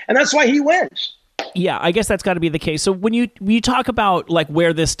successful. And that's why he wins. Yeah, I guess that's got to be the case. So when you talk about like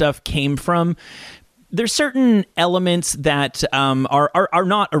where this stuff came from, there's certain elements that are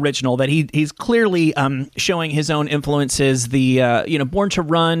not original, that he's clearly showing his own influences. The Born to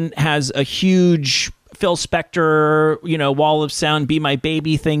Run has a huge Phil Spector, Wall of Sound, Be My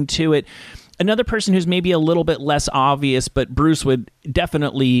Baby thing to it. Another person who's maybe a little bit less obvious, but Bruce would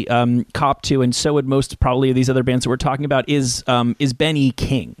definitely cop to, and so would most probably of these other bands that we're talking about, is Benny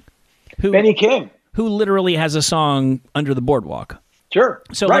King. Benny King, who literally has a song Under the Boardwalk. Sure.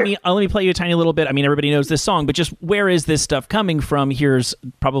 So let me play you a tiny little bit. I mean, everybody knows this song, but just where is this stuff coming from? Here's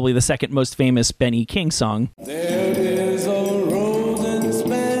probably the second most famous Benny King song. There is a rose in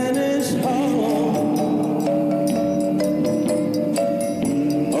Spanish Harlem,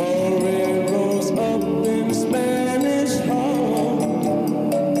 a red rose up in Spanish Harlem,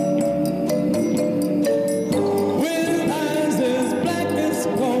 with eyes as black as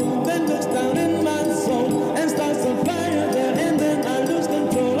coal that looks down in my soul and starts a fire there, and then I lose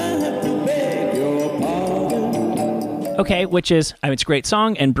control. I have to beg your pardon. Okay, which is, it's a great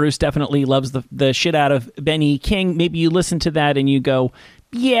song, and Bruce definitely loves the shit out of Benny King. Maybe you listen to that and you go,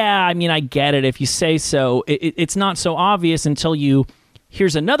 yeah, I get it if you say so. It's not so obvious until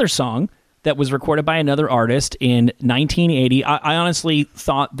here's another song that was recorded by another artist in 1980. I honestly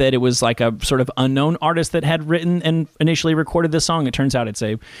thought that it was like a sort of unknown artist that had written and initially recorded this song. It turns out it's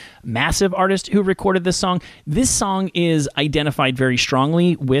a massive artist who recorded this song. This song is identified very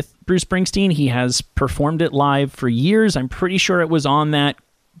strongly with Bruce Springsteen. He has performed it live for years. I'm pretty sure it was on that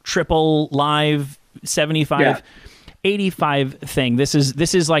triple live 75 85 thing. This is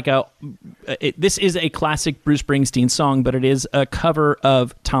like this is a classic Bruce Springsteen song, but it is a cover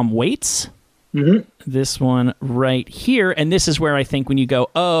of Tom Waits. This one right here, and this is where I think when you go,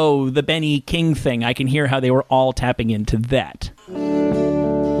 oh, the Benny King thing, I can hear how they were all tapping into that. Oh,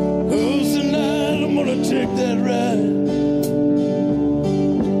 tonight I'm gonna take that ride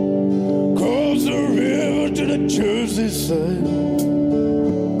across the river to the Jersey side.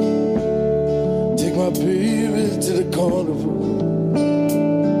 Take my baby to the carnival,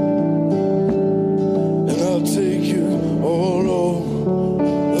 and I'll take you all over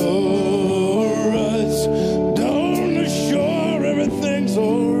the rides down the shore. Everything everything's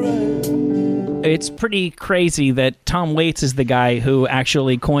alright. It's pretty crazy that Tom Waits is the guy who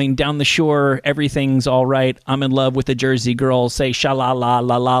actually coined "Down the Shore, Everything's All Right, I'm in Love with a Jersey Girl, say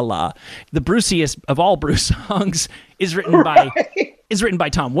sha-la-la-la-la-la." The Bruceiest of all Bruce songs is written by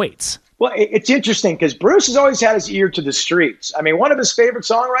Tom Waits. Well, it's interesting because Bruce has always had his ear to the streets. I mean, one of his favorite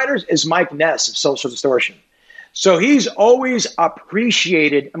songwriters is Mike Ness of Social Distortion. So he's always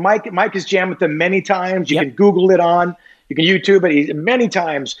appreciated. Mike has jammed with him many times. You can Google it you can YouTube it many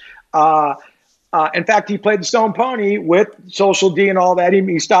times. In fact, he played the Stone Pony with Social D and all that.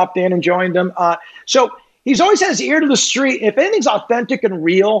 He stopped in and joined them. So he's always had his ear to the street. If anything's authentic and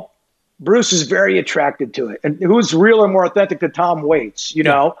real, Bruce is very attracted to it. And who's real and more authentic than Tom Waits, you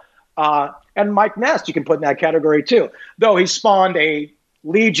know? And Mike Ness, you can put in that category too. Though he spawned a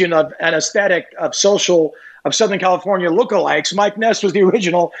legion of an aesthetic of Southern California lookalikes. Mike Ness was the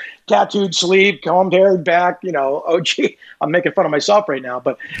original tattooed sleeve, combed hair back, OG. I'm making fun of myself right now,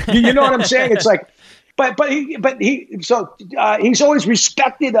 but you know what I'm saying? It's like, he's always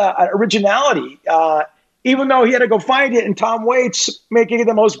respected originality, even though he had to go find it, and Tom Waits making it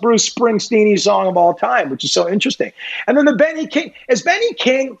the most Bruce Springsteen-y song of all time, which is so interesting. And then the Benny King. Is Benny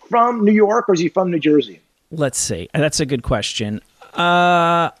King from New York or is he from New Jersey? Let's see. That's a good question.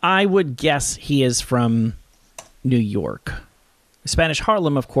 I would guess he is from New York. Spanish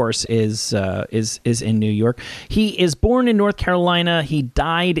Harlem, of course, is in New York. He is born in North Carolina. He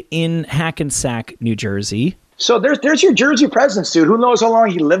died in Hackensack, New Jersey. So there's your Jersey presence, dude. Who knows how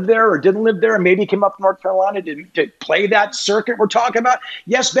long he lived there or didn't live there, and maybe he came up to North Carolina to play that circuit we're talking about.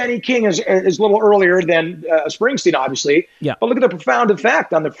 Yes, Benny King is a little earlier than Springsteen, obviously. Yeah. But look at the profound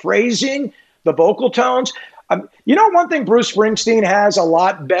effect on the phrasing, the vocal tones. One thing Bruce Springsteen has a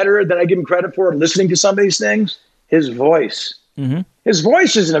lot better than I give him credit for listening to some of these things? His voice. Mm-hmm. His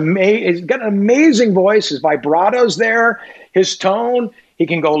voice is he's got an amazing voice. His vibrato's there. His tone. He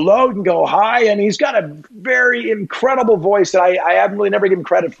can go low, he can go high, and he's got a very incredible voice that I have really never given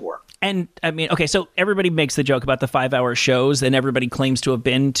credit for. And I mean, okay, so everybody makes the joke about the 5-hour shows, and everybody claims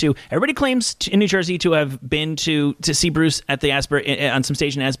in New Jersey to have been to see Bruce at the on some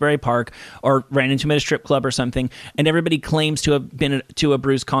stage in Asbury Park, or ran into him at a strip club or something, and everybody claims to have been to a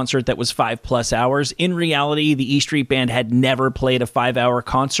Bruce concert that was 5+ hours. In reality, the E Street Band had never played a 5-hour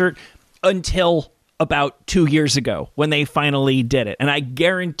concert until about 2 years ago when they finally did it. And I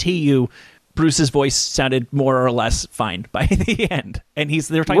guarantee you Bruce's voice sounded more or less fine by the end. And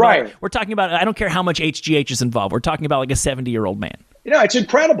we're talking about, I don't care how much HGH is involved. We're talking about like a 70-year-old man. It's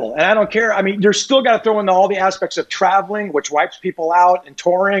incredible. And I don't care. I mean, you're still got to throw in all the aspects of traveling, which wipes people out, and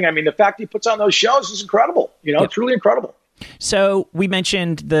touring. I mean, the fact he puts on those shows is incredible. It's really incredible. So we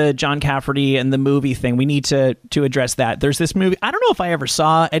mentioned the John Cafferty and the movie thing. We need to address that. There's this movie. I don't know if I ever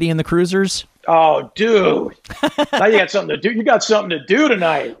saw Eddie and the Cruisers. Oh, dude! Now you got something to do. You got something to do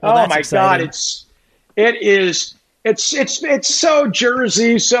tonight. Well, oh my exciting. God! It's so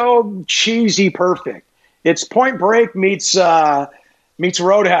Jersey, so cheesy, perfect. It's Point Break meets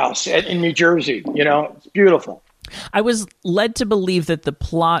Roadhouse in New Jersey. It's beautiful. I was led to believe that the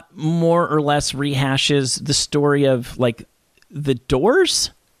plot more or less rehashes the story of like the Doors,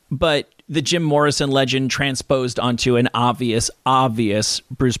 but the Jim Morrison legend transposed onto an obvious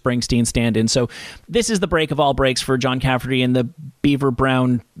Bruce Springsteen stand-in. So this is the break of all breaks for John Cafferty and the Beaver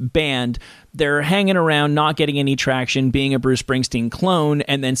Brown Band. They're hanging around, not getting any traction, being a Bruce Springsteen clone,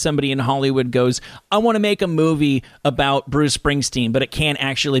 and then somebody in Hollywood goes, I want to make a movie about Bruce Springsteen, but it can't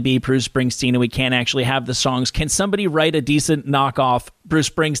actually be Bruce Springsteen, and we can't actually have the songs. Can somebody write a decent knockoff Bruce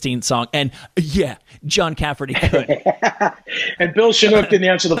Springsteen song? And yeah, John Cafferty could. And Bill Chinook didn't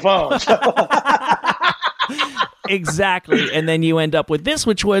answer the phone. Exactly. And then you end up with this,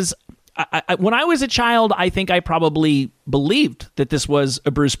 which was, when I was a child, I think I probably believed that this was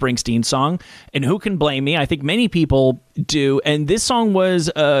a Bruce Springsteen song, and who can blame me? I think many people do. And this song was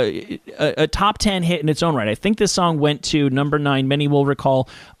a top 10 hit in its own right. I think this song went to number 9. Many will recall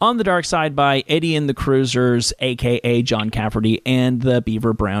On the Dark Side by Eddie and the Cruisers, aka John Cafferty and the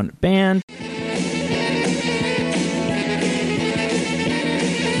Beaver Brown Band.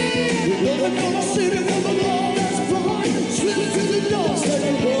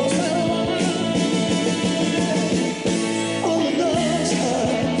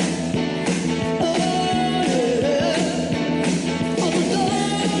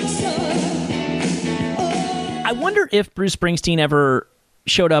 I wonder if Bruce Springsteen ever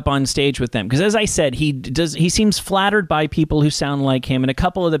showed up on stage with them, because as I said, he seems flattered by people who sound like him, and a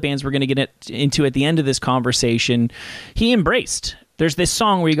couple of the bands we're going to get into at the end of this conversation he embraced. There's this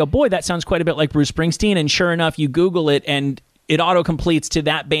song where you go, boy, that sounds quite a bit like Bruce Springsteen, and sure enough, you Google it and it auto-completes to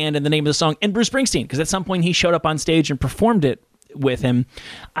that band and the name of the song and Bruce Springsteen, because at some point he showed up on stage and performed it with him.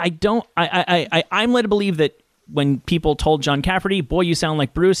 I'm led to believe that when people told John Cafferty, boy, you sound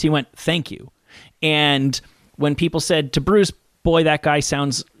like Bruce, he went, thank you. And when people said to Bruce, boy, that guy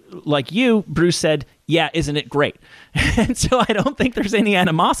sounds like you, Bruce said, yeah, isn't it great? And so I don't think there's any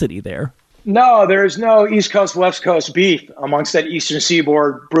animosity there. No, there's no East Coast, West Coast beef amongst that Eastern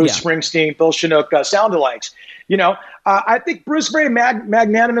Seaboard, Bruce Springsteen, Phil Chinook sound-alikes. I think Bruce is a very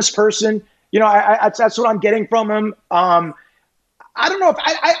magnanimous person. That's what I'm getting from him. I don't know if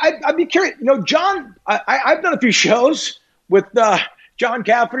I'd be curious. John, I've done a few shows with John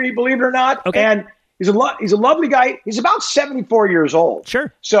Cafferty, believe it or not. Okay. And he's a lovely guy. He's about 74 years old.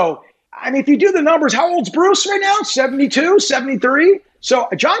 Sure. So, if you do the numbers, how old's Bruce right now? 72, 73? So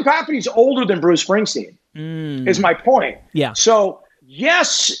John Cafferty's older than Bruce Springsteen, is my point. Yeah. So,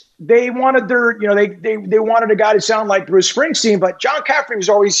 yes, they wanted they wanted a guy to sound like Bruce Springsteen, but John Cafferty was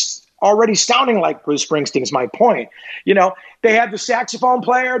already sounding like Bruce Springsteen is my point. They had the saxophone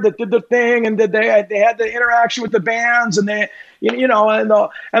player that did the thing, and they had the interaction with the bands, and the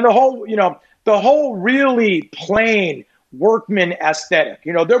whole really plain workman aesthetic.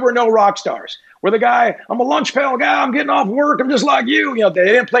 There were no rock stars. Where the guy, I'm a lunch pail guy, I'm getting off work, I'm just like you. They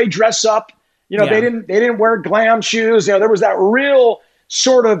didn't play dress up. They didn't wear glam shoes. There was that real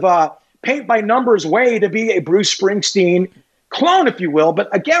sort of paint by numbers way to be a Bruce Springsteen clone, if you will.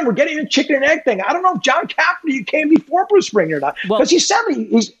 But again, we're getting a chicken and egg thing. I don't know if John Cafferty came before Bruce Springsteen or not, because he's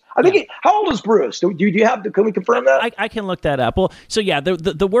 70. How old is Bruce? Do you have? Can we confirm that? I can look that up. Well, so yeah,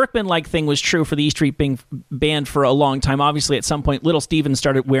 the workman-like thing was true for the E Street Band for a long time. Obviously, at some point, Little Steven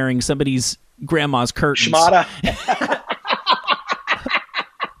started wearing somebody's grandma's curtains. Shmata.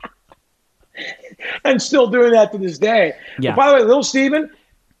 And still doing that to this day. Yeah. But by the way, Little Steven,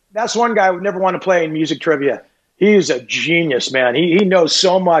 that's one guy I would never want to play in music trivia. He's a genius, man. He knows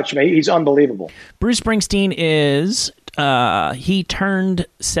so much, man. He's unbelievable. Bruce Springsteen is... he turned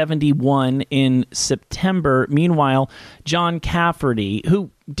 71 in September. Meanwhile, John Cafferty, who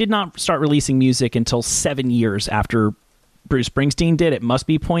did not start releasing music until 7 years after Bruce Springsteen did, it must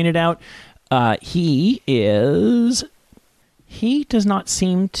be pointed out, he does not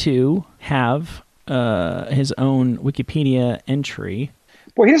seem to have his own Wikipedia entry.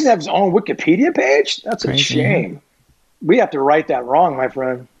 Boy, he doesn't have his own Wikipedia page? That's Crazy. A shame. We have to right that wrong, my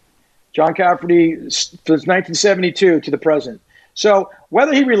friend. John Cafferty since 1972 to the present. So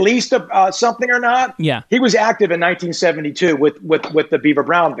whether he released something or not, he was active in 1972 with the Beaver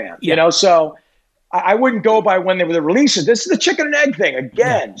Brown Band. Yeah. So I wouldn't go by when they were the releases. This is the chicken and egg thing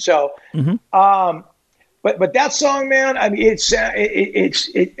again. Yeah. So, but that song, man, it's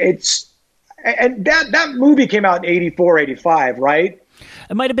and that movie came out in 84, 85, right?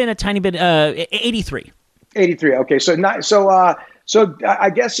 It might have been a tiny bit 83. 83. Okay, So I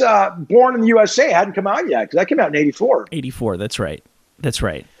guess Born in the USA hadn't come out yet, because that came out in 84. 84, that's right.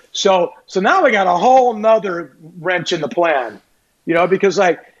 So now we got a whole nother wrench in the plan, because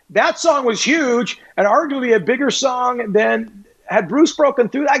that song was huge and arguably a bigger song than had Bruce broken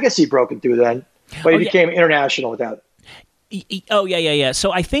through. I guess he broken through then, but he became international with that. Oh, yeah.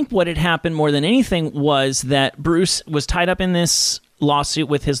 So I think what had happened more than anything was that Bruce was tied up in this lawsuit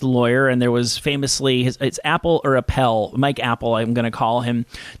with his lawyer, and there was famously it's Apple or Appel, Mike Apple, I'm going to call him.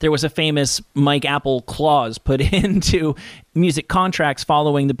 There was a famous Mike Apple clause put into music contracts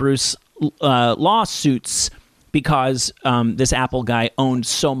following the Bruce lawsuits, because this Apple guy owned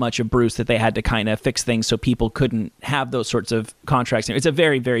so much of Bruce that they had to kind of fix things so people couldn't have those sorts of contracts. It's a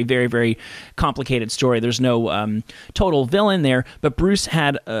very, very, very, very complicated story. There's no total villain there, but Bruce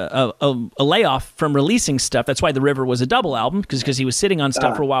had a layoff from releasing stuff. That's why The River was a double album, because he was sitting on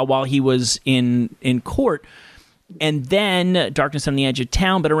stuff for a while he was in court. And then Darkness on the Edge of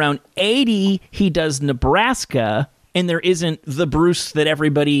Town, but around 80, he does Nebraska, and there isn't the Bruce that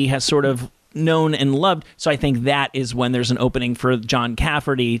everybody has sort of known and loved. So I think that is when there's an opening for John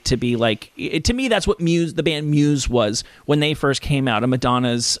Cafferty to be like, to me, that's what the band Muse was when they first came out, a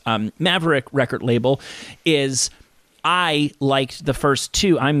Madonna's Maverick record label. I liked the first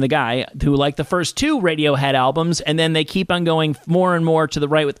two. I'm the guy who liked the first two Radiohead albums, and then they keep on going more and more to the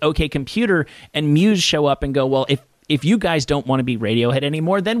right with OK Computer, and Muse show up and go, well, if you guys don't want to be Radiohead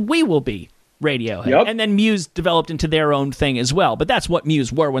anymore, then we will be Radiohead. Yep. And then Muse developed into their own thing as well. But that's what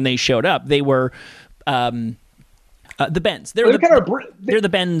Muse were when they showed up. They were the Bends. They're the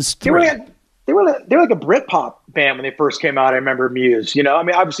Bends 3. They were like a Britpop band when they first came out. I remember Muse.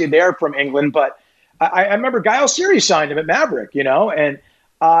 Obviously they're from England, but I remember Guy Oseary signed him at Maverick. And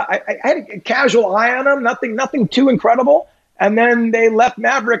I had a casual eye on them. Nothing too incredible. And then they left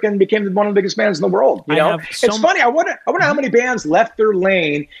Maverick and became one of the biggest bands in the world. It's funny. I wonder how many bands left their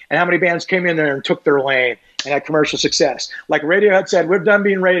lane and how many bands came in there and took their lane. and had commercial success. Like Radiohead said, we're done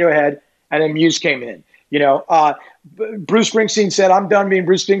being Radiohead, and then Muse came in. Bruce Springsteen said, I'm done being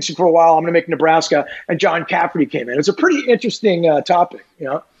Bruce Springsteen for a while. I'm going to make Nebraska, and John Cafferty came in. It's a pretty interesting topic,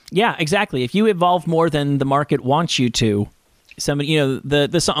 Yeah, exactly. If you evolve more than the market wants you to, somebody,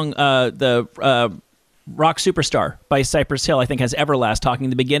 the song, Rock Superstar by Cypress Hill, I think, has Everlast talking in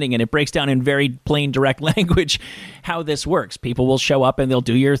the beginning, and it breaks down in very plain, direct language how this works. People will show up and they'll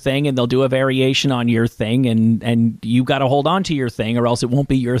do your thing, and they'll do a variation on your thing, and you got to hold on to your thing, or else it won't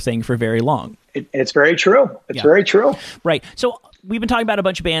be your thing for very long. It's very true. It's very true. Right. So we've been talking about a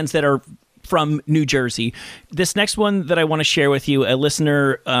bunch of bands that are from New Jersey. This next one that I want to share with you, a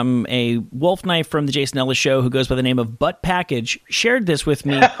listener, a Wolf Knife from the Jason Ellis Show, who goes by the name of Butt Package, shared this with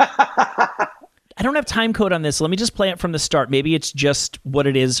me. I don't have time code on this. Let me just play it from the start. Maybe it's just what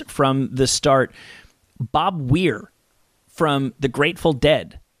it is from the start. Bob Weir from the Grateful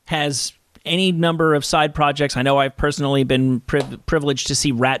Dead has any number of side projects. I know I've personally been privileged to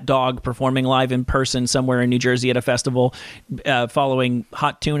see Rat Dog performing live in person somewhere in New Jersey at a festival, following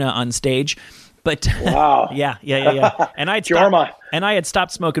Hot Tuna on stage. But wow, yeah. And I had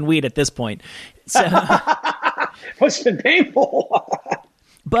stopped smoking weed at this point. So must have been painful.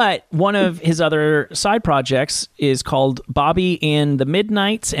 But one of his other side projects is called Bobby and the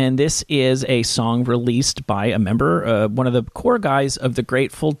Midnights, and this is a song released by a member, one of the core guys of the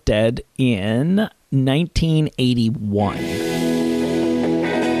Grateful Dead in 1981.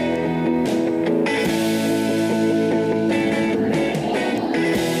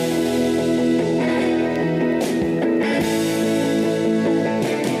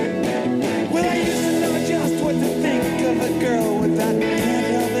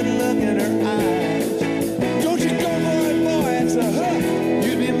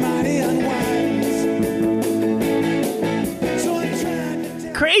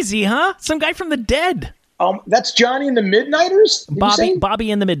 Crazy, huh? Some guy from the Dead. That's Johnny and the Midnighters?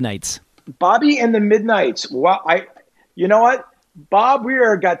 Bobby and the Midnights. Bobby and the Midnights. Wow, you know what? Bob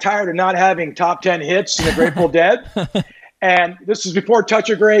Weir got tired of not having top 10 hits in the Grateful Dead. And this is before Touch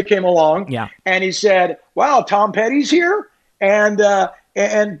of Grey came along. Yeah. And he said, wow, Tom Petty's here and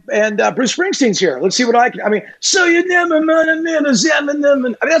Bruce Springsteen's here. Let's see what I can. I mean, so you never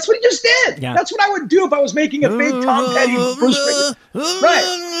that's what he just did. Yeah. That's what I would do if I was making a fake Tom Petty Bruce Springsteen.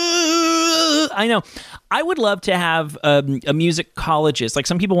 Right. I know. I would love to have a musicologist. Like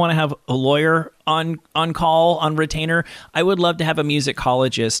some people want to have a lawyer on call, on retainer. I would love to have a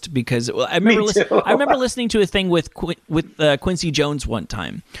musicologist because I remember listening to a thing with Quincy Jones one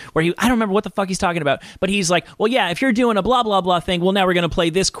time where I don't remember what the fuck he's talking about, but he's like, well, yeah, if you're doing a blah, blah, blah thing, well, now we're going to play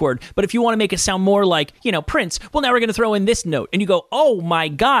this chord. But if you want to make it sound more like, Prince, well, now we're going to throw in this note. And you go, oh my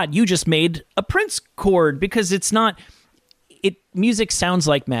God, you just made a Prince chord because it's not... Music sounds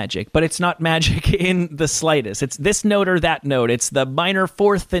like magic, but it's not magic in the slightest. It's this note or that note. It's the minor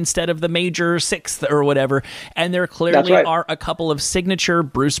fourth instead of the major sixth or whatever. And there clearly are a couple of signature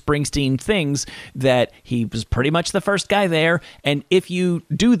Bruce Springsteen things that he was pretty much the first guy there. And if you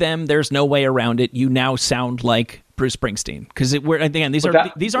do them, there's no way around it. You now sound like Bruce Springsteen. Because again,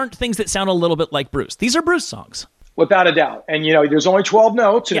 these aren't things that sound a little bit like Bruce. These are Bruce songs. Without a doubt. And, there's only 12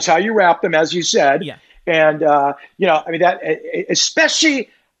 notes. And it's how you rap them, as you said. Yeah. And, that especially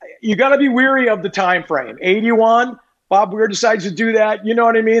you got to be weary of the time frame. 81, Bob Weir decides to do that. You know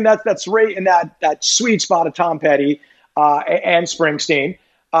what I mean? That's right in that sweet spot of Tom Petty and Springsteen.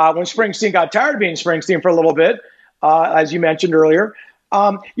 When Springsteen got tired of being Springsteen for a little bit, as you mentioned earlier.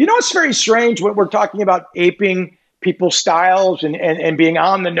 It's very strange when we're talking about aping people's styles and being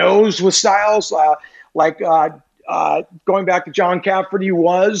on the nose with styles, going back to John Cafferty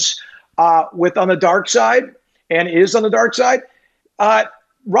was with On the Dark Side and is on the Dark Side.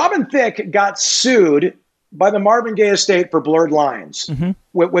 Robin Thicke got sued by the Marvin Gaye estate for Blurred Lines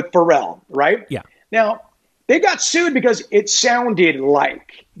with Pharrell, right? Yeah. Now, they got sued because it sounded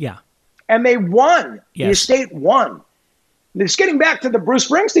like. Yeah. And they won. Yes. The estate won. It's getting back to the Bruce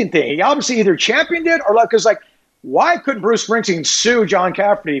Springsteen thing. He obviously either championed it or why couldn't Bruce Springsteen sue John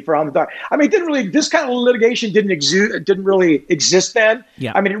Cafferty for On the Dark? I mean, this kind of litigation didn't really exist then.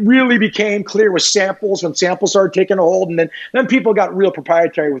 Yeah. I mean, it really became clear with samples when samples started taking a hold, and then people got real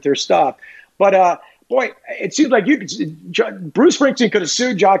proprietary with their stuff. But boy, it seems like Bruce Springsteen could have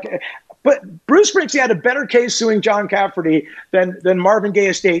sued John, but Bruce Springsteen had a better case suing John Cafferty than Marvin Gaye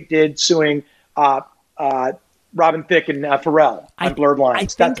estate did suing Robin Thicke and Pharrell on Blurred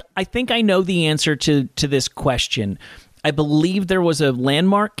Lines. I think I know the answer to this question. I believe there was a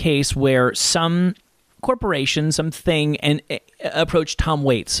landmark case where some corporation, something, and approached Tom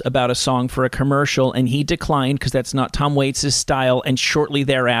Waits about a song for a commercial, and he declined because that's not Tom Waits' style, and shortly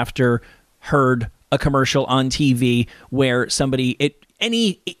thereafter heard a commercial on TV where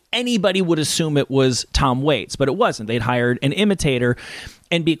anybody would assume it was Tom Waits, but it wasn't. They'd hired an imitator,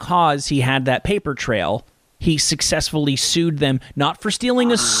 and because he had that paper trail, he successfully sued them, not for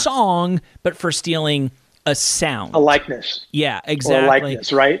stealing a song, but for stealing a sound. A likeness. Yeah, exactly. Or a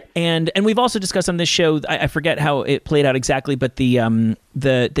likeness, right? And we've also discussed on this show, I forget how it played out exactly, but the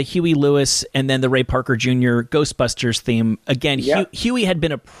Huey Lewis and then the Ray Parker Jr. Ghostbusters theme, again, Huey had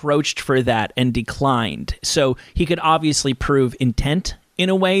been approached for that and declined. So he could obviously prove intent in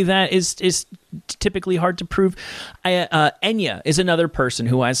a way that is typically hard to prove. Enya is another person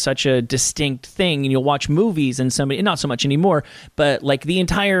who has such a distinct thing, and you'll watch movies and somebody, not so much anymore, but like the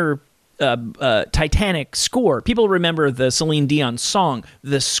entire Titanic score. People remember the Celine Dion song.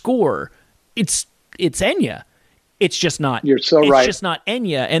 The score, it's Enya. It's just not. You're so right. It's just not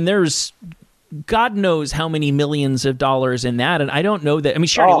Enya, and there's God knows how many millions of dollars in that, and I don't know that. I mean,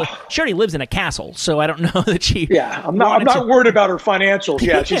 she already lives in a castle, so I don't know that she. Yeah, I'm not worried about her financials.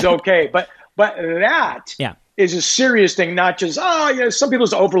 Yeah, she's okay, but that is a serious thing. Not just some people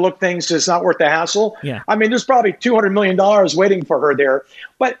just overlook things, so it's not worth the hassle. Yeah, I mean, there's probably $200 million waiting for her there.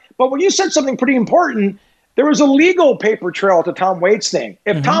 But when you said something pretty important, there was a legal paper trail to Tom Waits thing.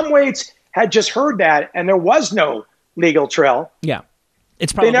 If Tom Waits had just heard that and there was no legal trail,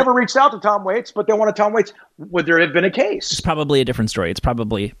 they never reached out to Tom Waits, but they wanted Tom Waits. Would there have been a case? It's probably a different story. It's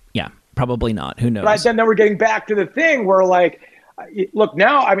probably not. Who knows? Right. Then we're getting back to the thing where, like, look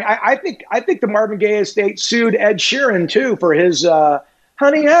now. I mean, I think the Marvin Gaye estate sued Ed Sheeran too for his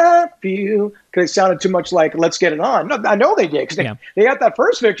 "Honey I Feel" because it sounded too much like "Let's Get It On." No, I know they did because they got that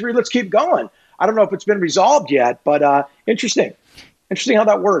first victory. Let's keep going. I don't know if it's been resolved yet, but interesting. Interesting how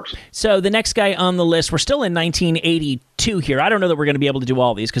that works. So the next guy on the list, we're still in 1982 here. I don't know that we're going to be able to do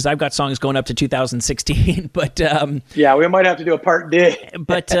all these because I've got songs going up to 2016. But we might have to do a part D.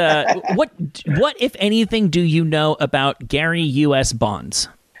 But what, if anything, do you know about Gary U.S. Bonds?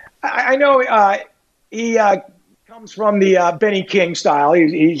 I know he comes from the Benny King style.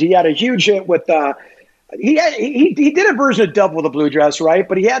 He had a huge hit with he did a version of "Double with a Blue Dress," right?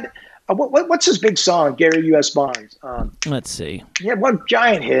 But he had. What's his big song, Gary U.S. Bonds? Let's see. He had one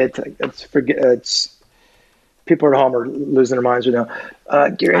giant hit. It's people at home are losing their minds right now.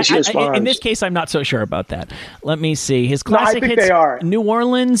 Gary U.S. Bonds. In this case, I'm not so sure about that. Let me see. His classic hits, they are. New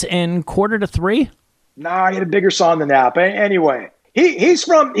Orleans and Quarter to Three? Nah, he had a bigger song than that. But anyway, he's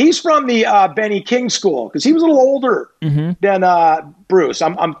from the Benny King school because he was a little older than Bruce,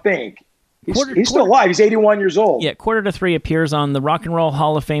 I'm thinking. He's still alive. He's 81 years old. Yeah, Quarter to Three appears on the Rock and Roll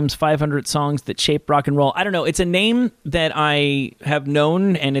Hall of Fame's 500 Songs That Shaped Rock and Roll. I don't know. It's a name that I have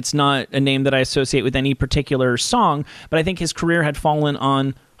known, and it's not a name that I associate with any particular song, but I think his career had fallen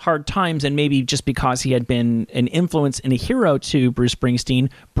on hard times, and maybe just because he had been an influence and a hero to Bruce Springsteen,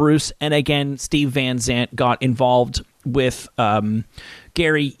 Bruce, and again, Steve Van Zandt got involved with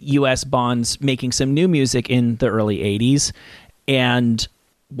Gary U.S. Bonds making some new music in the early 80s, and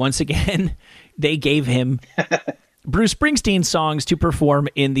once again, they gave him Bruce Springsteen songs to perform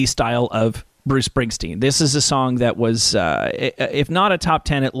in the style of Bruce Springsteen. This is a song that was, if not a top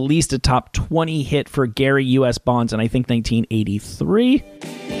 10, at least a top 20 hit for Gary U.S. Bonds in, I think, 1983.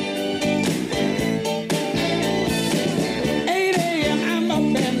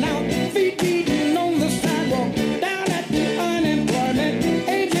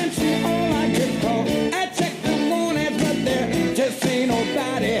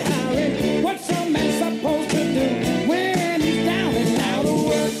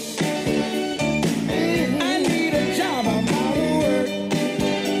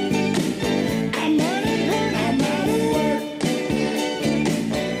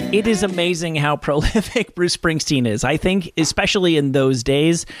 It is amazing how prolific Bruce Springsteen is. I think, especially in those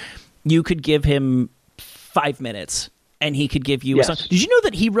days, you could give him 5 minutes and he could give you a song. Did you know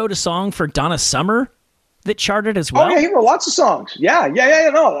that he wrote a song for Donna Summer that charted as well? Oh, yeah, he wrote lots of songs. Yeah,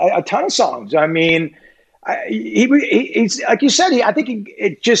 a ton of songs. I mean, he's like you said, I think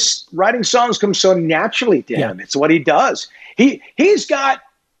it just writing songs comes so naturally to him. It's what he does. He's got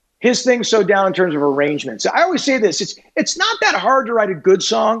his thing so down in terms of arrangements. I always say this: it's not that hard to write a good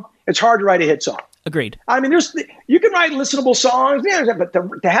song. It's hard to write a hit song. Agreed. I mean, you can write listenable songs, but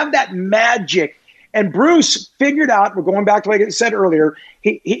to have that magic, and Bruce figured out. We're going back to like I said earlier.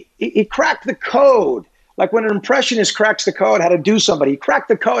 He cracked the code, like when an impressionist cracks the code how to do somebody. He cracked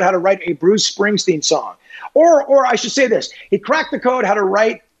the code how to write a Bruce Springsteen song, or I should say this: he cracked the code how to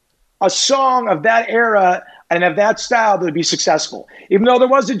write a song of that era and of that style that would be successful. Even though there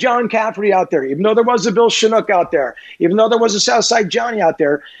was a John Cafferty out there, even though there was a Bill Chinook out there, even though there was a Southside Johnny out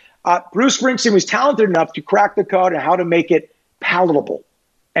there, Bruce Springsteen was talented enough to crack the code and how to make it palatable.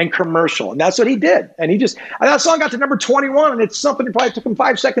 and commercial. And that's what he did. And that song got to number 21, and it's something that probably took him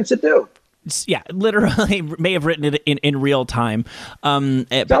 5 seconds to do. Yeah, literally may have written it in real time. Sounds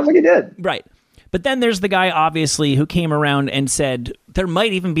like he did. Right. But then there's the guy, obviously, who came around and said, there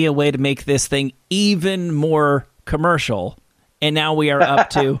might even be a way to make this thing even more commercial. And now we are up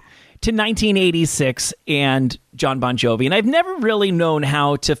to 1986 and Jon Bon Jovi. And I've never really known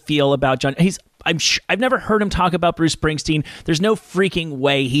how to feel about John. I've never heard him talk about Bruce Springsteen. There's no freaking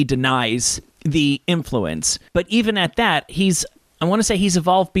way he denies the influence. But even at that, I want to say he's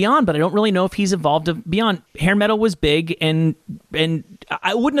evolved beyond, but I don't really know if he's evolved beyond. Hair metal was big, and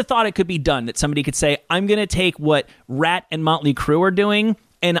I wouldn't have thought it could be done, that somebody could say, I'm going to take what Rat and Motley Crue are doing,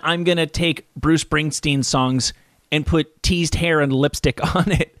 and I'm going to take Bruce Springsteen songs and put teased hair and lipstick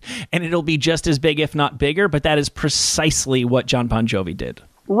on it, and it'll be just as big, if not bigger. But that is precisely what Jon Bon Jovi did.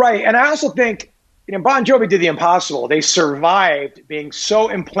 Right, and I also think, Bon Jovi did the impossible. They survived being so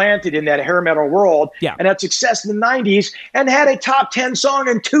implanted in that hair metal world and had success in the 90s and had a top 10 song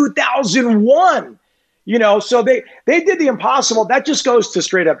in 2001. So they did the impossible. That just goes to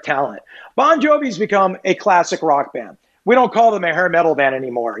straight up talent. Bon Jovi's become a classic rock band. We don't call them a hair metal band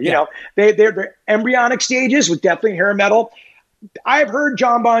anymore. They're embryonic stages with definitely hair metal. I've heard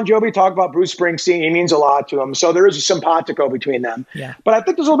Jon Bon Jovi talk about Bruce Springsteen. He means a lot to him. So there is a simpatico between them. Yeah. But I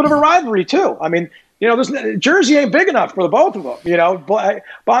think there's a little bit of a rivalry, too. I mean, Jersey ain't big enough for the both of them.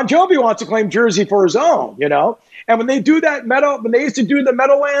 Bon Jovi wants to claim Jersey for his own, And when they do that when they used to do the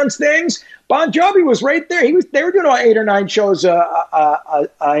Meadowlands things, Bon Jovi was right there. They were doing 8 or 9 shows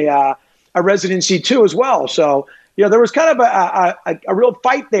a residency, too, as well. So, there was kind of a real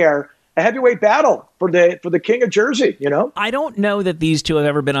fight there. A heavyweight battle for the king of Jersey, I don't know that these two have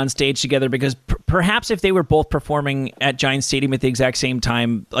ever been on stage together, because perhaps if they were both performing at Giant Stadium at the exact same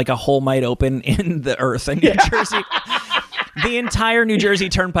time, like a hole might open in the earth in New Jersey. The entire New Jersey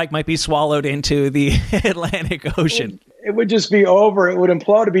Turnpike might be swallowed into the Atlantic Ocean. It would just be over. It would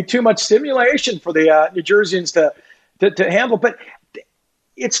implode. It'd be too much stimulation for the New Jerseyans to handle. But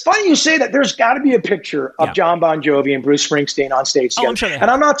it's funny you say that. There's got to be a picture of Jon Bon Jovi and Bruce Springsteen on stage together. I'm sure they have. And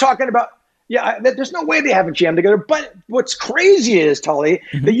I'm not talking about, there's no way they haven't jammed together. But what's crazy is, Tully,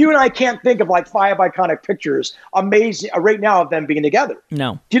 that you and I can't think of like 5 iconic pictures amazing right now of them being together.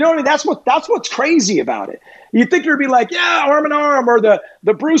 No. Do you know what I mean? That's what's crazy about it. You think it'd be like, arm in arm, or the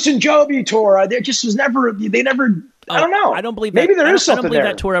Bruce and Jovi tour. There just was never, I don't know. I don't believe Maybe there is something I don't believe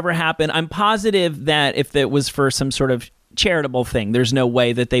there. that tour ever happened. I'm positive that if it was for some sort of charitable thing, there's no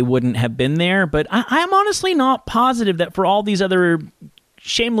way that they wouldn't have been there. But I'm honestly not positive that for all these other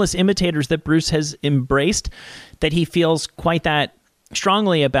shameless imitators that Bruce has embraced, that he feels quite that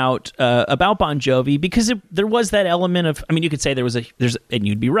strongly about Bon Jovi, because there was that element of, you could say and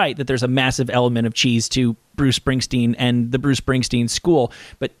you'd be right, that there's a massive element of cheese to Bruce Springsteen and the Bruce Springsteen school.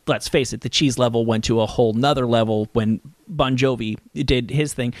 But let's face it, the cheese level went to a whole nother level when Bon Jovi did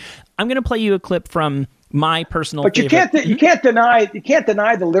his thing. I'm going to play you a clip from my personal favorite. But you can't deny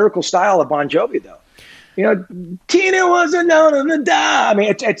the lyrical style of Bon Jovi, though. Tina wasn't known in the die.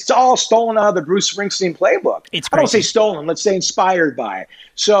 It's all stolen out of the Bruce Springsteen playbook. I don't say stolen, let's say inspired by.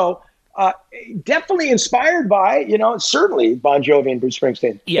 So definitely inspired by, certainly Bon Jovi and Bruce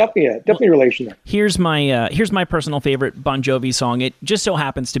Springsteen. Yeah. Definitely a relation there. Here's my personal favorite Bon Jovi song. It just so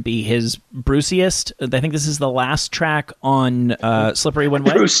happens to be his Bruceiest. I think this is the last track on Slippery When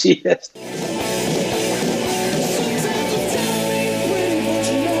Wet. Bruceiest.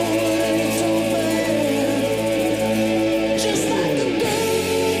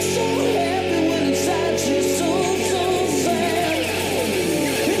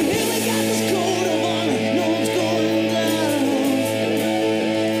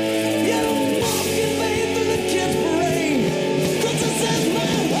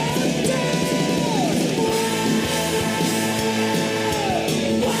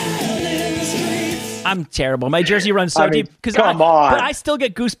 I'm terrible. My jersey runs so deep because but I still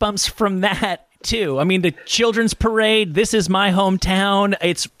get goosebumps from that too. The children's parade. This is my hometown.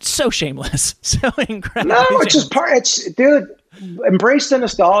 It's so shameless, so incredible. No, it's just dude. Embrace the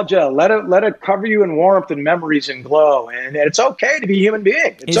nostalgia. Let it cover you in warmth and memories and glow. And it's okay to be a human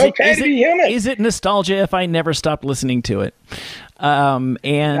being. It's okay to be human. Is it nostalgia if I never stopped listening to it?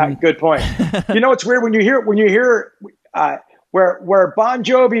 Good point. It's weird when you hear. Where Bon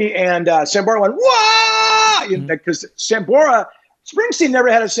Jovi and Sambora went, wah! Because Springsteen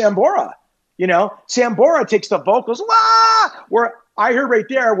never had a Sambora. Sambora takes the vocals, wah! Where I heard right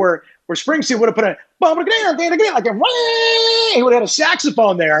there where Springsteen would have put like he would have had a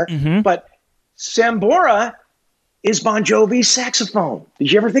saxophone there. Mm-hmm. But Sambora is Bon Jovi's saxophone.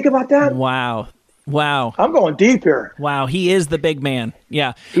 Did you ever think about that? Wow. Wow. I'm going deep here. Wow, he is the big man.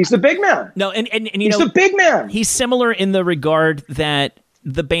 Yeah. He's the big man. No, and he's the big man. He's similar in the regard that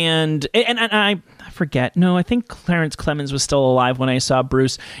the band, and I forget. No, I think Clarence Clemons was still alive when I saw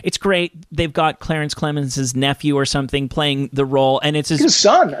Bruce. It's great. They've got Clarence Clemons' nephew or something playing the role, and it's his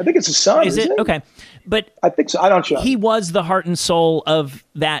son. I think it's his son. Is it? Okay. But I think so. I don't know. He was the heart and soul of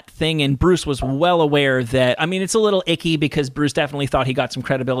that thing, and Bruce was well aware that. I mean, it's a little icky because Bruce definitely thought he got some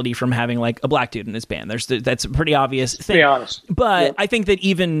credibility from having like a black dude in his band. That's a pretty obvious thing. To be honest, but I think that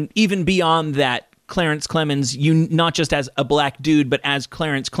even beyond that, Clarence Clemons, not just as a black dude, but as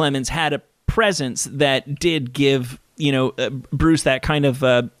Clarence Clemons, had a presence that did give Bruce that kind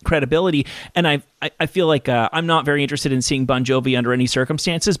of credibility. And I feel like I'm not very interested in seeing Bon Jovi under any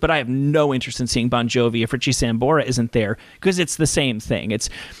circumstances, but I have no interest in seeing Bon Jovi if Richie Sambora isn't there, because it's the same thing.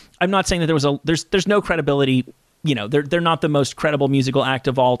 I'm not saying that there's no credibility. They're not the most credible musical act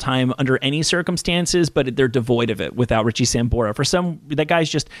of all time under any circumstances, but they're devoid of it without Richie Sambora. That guy's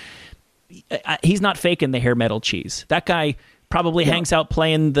just, he's not faking the hair metal cheese. That guy probably hangs out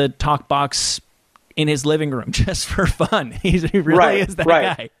playing the talk box in his living room just for fun. He really is that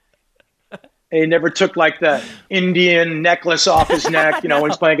guy. He never took like the Indian necklace off his neck, when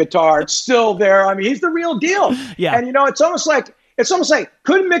he's playing guitar. It's still there. I mean, he's the real deal. Yeah. And it's almost like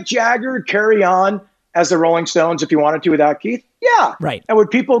couldn't Mick Jagger carry on as the Rolling Stones if he wanted to without Keith? Yeah. Right. And would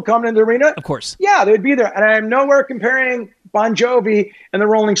people come into the arena? Of course. Yeah, they'd be there. And I'm nowhere comparing Bon Jovi and the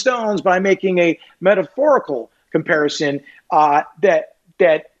Rolling Stones, but I'm making a metaphorical comparison that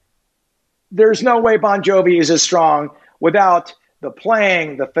there's no way Bon Jovi is as strong without the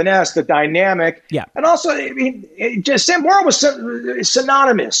playing, the finesse, the dynamic. Yeah. And also, I mean, Sambora was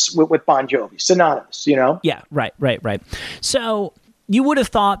synonymous with Bon Jovi. Synonymous, Yeah, right. So you would have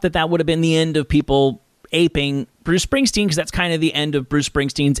thought that would have been the end of people aping Bruce Springsteen, because that's kind of the end of Bruce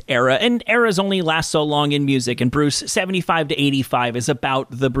Springsteen's era. And eras only last so long in music. And Bruce, 75 to 85, is about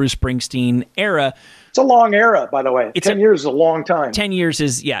the Bruce Springsteen era. It's a long era, by the way. 10 years is a long time. 10 years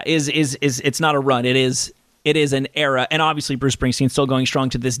is it's not a run. It is an era. And obviously Bruce Springsteen's still going strong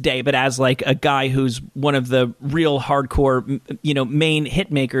to this day. But as like a guy who's one of the real hardcore, main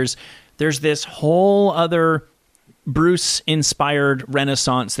hit makers, there's this whole other Bruce-inspired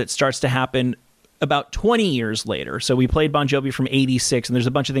renaissance that starts to happen about 20 years later. So we played Bon Jovi from 86, and there's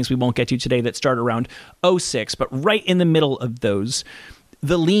a bunch of things we won't get to today that start around 06. But right in the middle of those,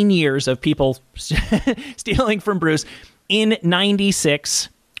 the lean years of people stealing from Bruce, in 96,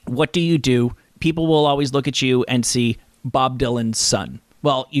 what do? People will always look at you and see Bob Dylan's son.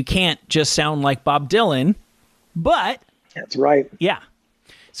 Well, you can't just sound like Bob Dylan, but... That's right. Yeah.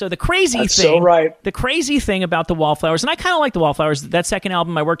 So the crazy the crazy thing about the Wallflowers, and I kind of like the Wallflowers. That second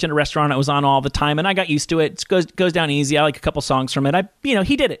album, I worked in a restaurant. I was on all the time, and I got used to it. It goes down easy. I like a couple songs from it.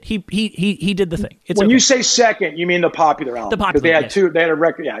 He did it. He did the thing. When you say second, you mean the popular album? The popular. They had two. They had a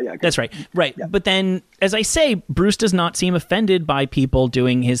record. Yeah. That's right. Right. Yeah. But then, as I say, Bruce does not seem offended by people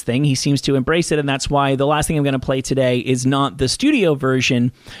doing his thing. He seems to embrace it, and that's why the last thing I'm going to play today is not the studio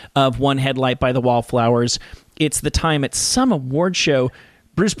version of One Headlight by the Wallflowers. It's the time at some award show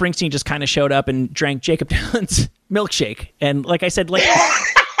Bruce Springsteen just kind of showed up and drank Jacob Dylan's milkshake. And like I said, what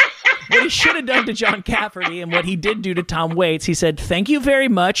he should have done to John Cafferty and what he did do to Tom Waits, he said, "Thank you very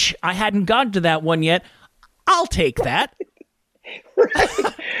much. I hadn't gotten to that one yet. I'll take that."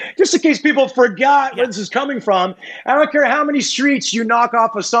 Right. Just in case people forgot where this is coming from, I don't care how many streets you knock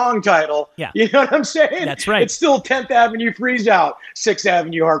off a song title. Yeah. You know what I'm saying? That's right. It's still 10th Avenue Freeze Out, 6th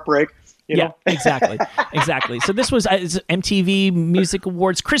Avenue Heartbreak. Exactly. So this was MTV Music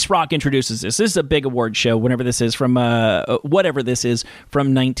Awards. Chris Rock introduces this. This is a big award show, whenever this is from, whatever this is,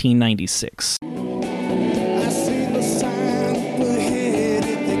 from 1996.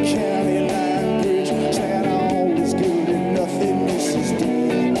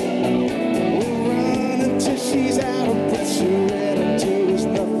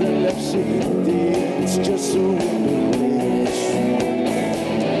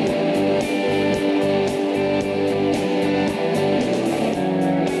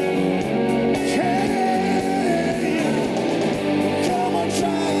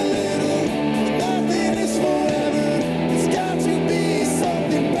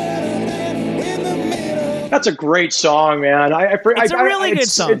 That's a great song, man. It's a really good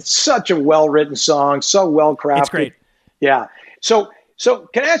song. It's such a well-written song, so well crafted. It's great. Yeah. So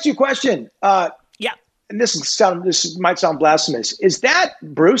can I ask you a question? Yeah. And this might sound blasphemous. Is that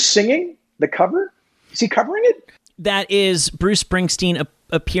Bruce singing the cover? Is he covering it? That is Bruce Springsteen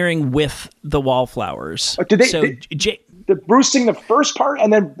appearing with the Wallflowers. Did Bruce sing the first part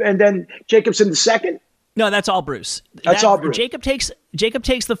and then Jacobs in the second? No, that's all Bruce. All Bruce. Jacob takes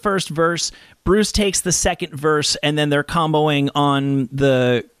the first verse, Bruce takes the second verse, and then they're comboing on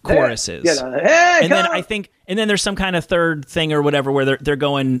the choruses. And then there's some kind of third thing or whatever where they're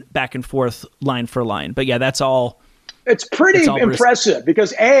going back and forth line for line. But yeah, that's all. It's pretty impressive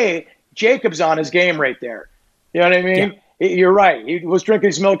because Jacob's on his game right there. You know what I mean? Yeah. You're right. He was drinking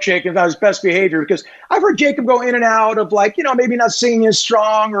his milkshake and that was best behavior because I've heard Jacob go in and out of maybe not singing as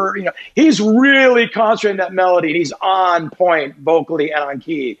strong or, he's really concentrating that melody. He's on point vocally and on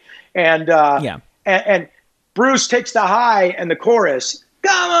key. And, and Bruce takes the high and the chorus,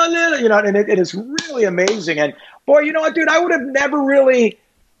 come on, little, and it is really amazing. And boy, you know what, dude, I would have never really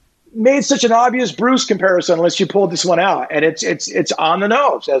made such an obvious Bruce comparison unless you pulled this one out. And it's on the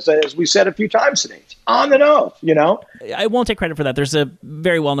nose, as we said a few times today. It's on the nose, I won't take credit for that. There's a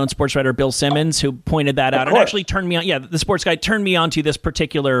very well-known sports writer, Bill Simmons, who pointed that out and actually turned me on. Yeah, the sports guy turned me on to this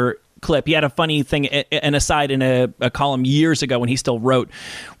particular clip. He had a funny thing, an aside in a column years ago when he still wrote,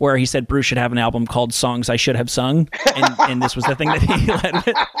 where he said Bruce should have an album called Songs I Should Have Sung. And this was the thing that he led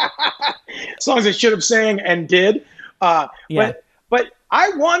with. Songs I should have sang and did. But I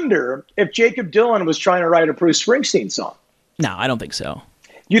wonder if Jacob Dylan was trying to write a Bruce Springsteen song. No, I don't think so.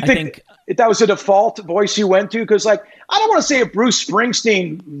 You think that was a default voice you went to? Because, I don't want to say a Bruce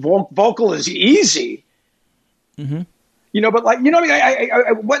Springsteen vocal is easy. Mm-hmm. But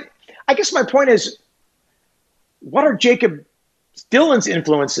I guess my point is, what are Jacob Dylan's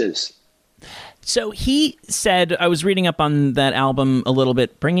influences? So he said, I was reading up on that album a little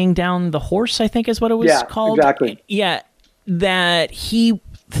bit, Bringing Down the Horse, I think is what it was called. Exactly. Yeah. That he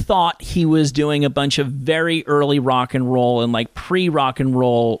thought he was doing a bunch of very early rock and roll and pre-rock and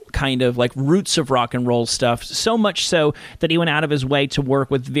roll kind of roots of rock and roll stuff, so much so that he went out of his way to work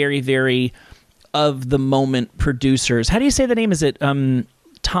with very, very of the moment producers. How do you say the name? Is it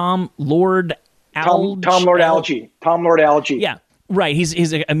Tom Lord Alge? Tom Lord Alge. Tom Lord Alge. Yeah. Right.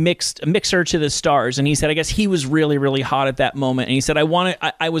 He's a mixer to the stars. And he said, I guess he was really, really hot at that moment. And he said, I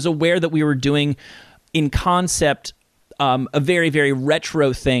was aware that we were doing in concept a very, very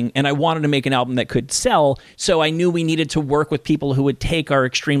retro thing, and I wanted to make an album that could sell, so I knew we needed to work with people who would take our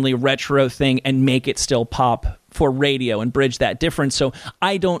extremely retro thing and make it still pop for radio and bridge that difference. So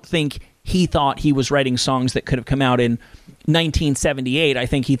I don't think he thought he was writing songs that could have come out in 1978. I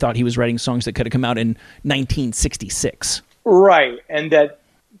think he thought he was writing songs that could have come out in 1966. Right, and that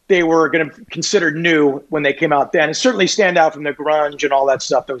they were going to consider new when they came out then, and certainly stand out from the grunge and all that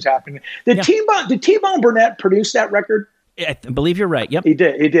stuff that was happening. Did T-Bone Burnett produce that record? I believe you're right. Yep. He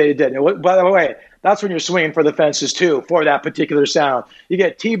did. And by the way, that's when you're swinging for the fences too, for that particular sound. You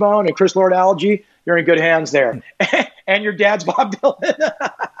get T-Bone and Chris Lord Alge, you're in good hands there. And your dad's Bob Dylan.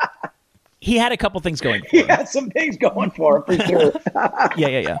 He had a couple things going for him. He had some things going for him, for sure.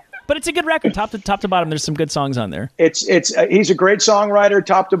 Yeah. But it's a good record, top to bottom. There's some good songs on there. He's a great songwriter,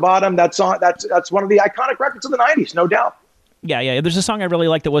 top to bottom. That's one of the iconic records of the 90s, no doubt. Yeah. There's a song I really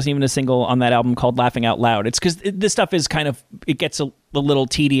like that wasn't even a single on that album called Laughing Out Loud. It's because this stuff is it gets a little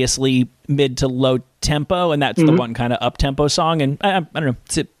tediously mid to low tempo, and that's the one kind of up tempo song. And I don't know.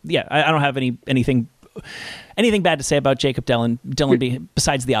 I don't have anything bad to say about Jacob Dylan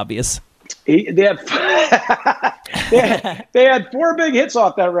besides the obvious. They had 4 big hits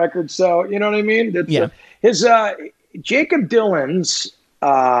off that record, so you know what I mean. His Jacob Dylan's. Where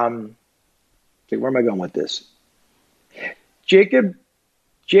am I going with this? Jacob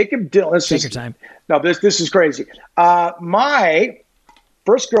Dylan. Take your time. No, this is crazy. My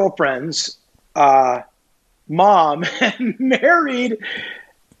first girlfriend's mom married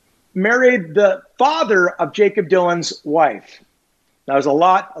the father of Jacob Dylan's wife. Now, there's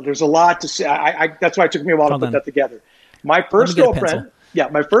a lot to say. That's why it took me a while to put that together. My first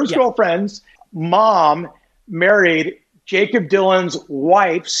girlfriend's mom married Jacob Dylan's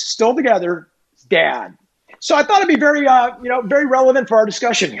wife's, still together, dad. So I thought it'd be very, very relevant for our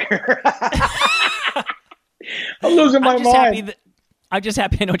discussion here. I'm losing my mind. I'm just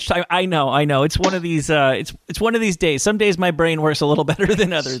happy I know what you're talking. I know. It's one of these. It's one of these days. Some days my brain works a little better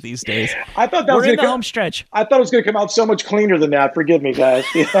than others these days. I thought that we're in the home stretch. I thought it was going to come out so much cleaner than that. Forgive me, guys.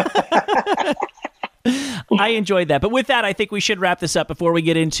 I enjoyed that. But with that, I think we should wrap this up before we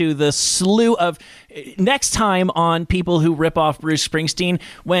get into the slew of next time on people who rip off Bruce Springsteen.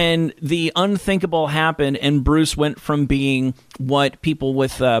 When the unthinkable happened and Bruce went from being what people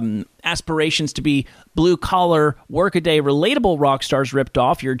with aspirations to be blue-collar, workaday, relatable rock stars ripped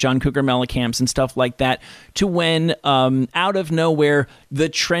off, your John Cougar Mellencamp's and stuff like that, to when out of nowhere, the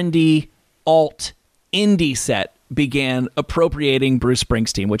trendy alt indie set began appropriating Bruce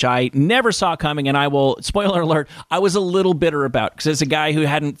Springsteen, which I never saw coming, and I will, spoiler alert, I was a little bitter about, because as a guy who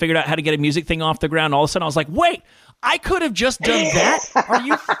hadn't figured out how to get a music thing off the ground, all of a sudden I was like, wait, I could have just done that? Are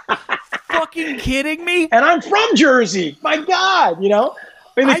you fucking kidding me? And I'm from Jersey. My God, you know?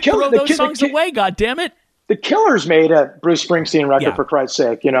 I mean, throw those songs away, goddammit. The Killers made a Bruce Springsteen record, for Christ's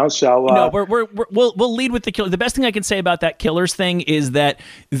sake, you know. So no, we'll lead with the Killers. The best thing I can say about that Killers thing is that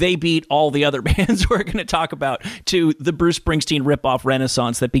they beat all the other bands we're going to talk about to the Bruce Springsteen ripoff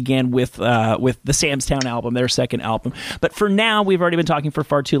renaissance that began with the Sam's Town album, their second album. But for now, we've already been talking for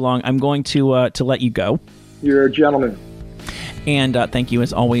far too long. I'm going to let you go. You're a gentleman. And thank you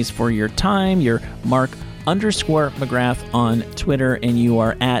as always for your time. You're Mark_McGrath on Twitter, and you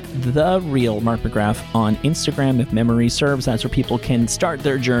are at The Real Mark McGrath on Instagram, if memory serves. That's where people can start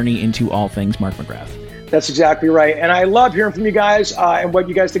their journey into all things Mark McGrath. That's exactly right. And I love hearing from you guys and what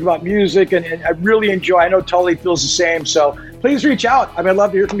you guys think about music. And I really enjoy, I know Tully feels the same. So please reach out. I mean, I'd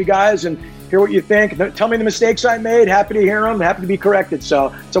love to hear from you guys and hear what you think. Tell me the mistakes I made. Happy to hear them. Happy to be corrected.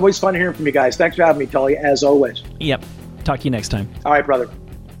 So it's always fun hearing from you guys. Thanks for having me, Tully, as always. Yep. Talk to you next time. All right, brother.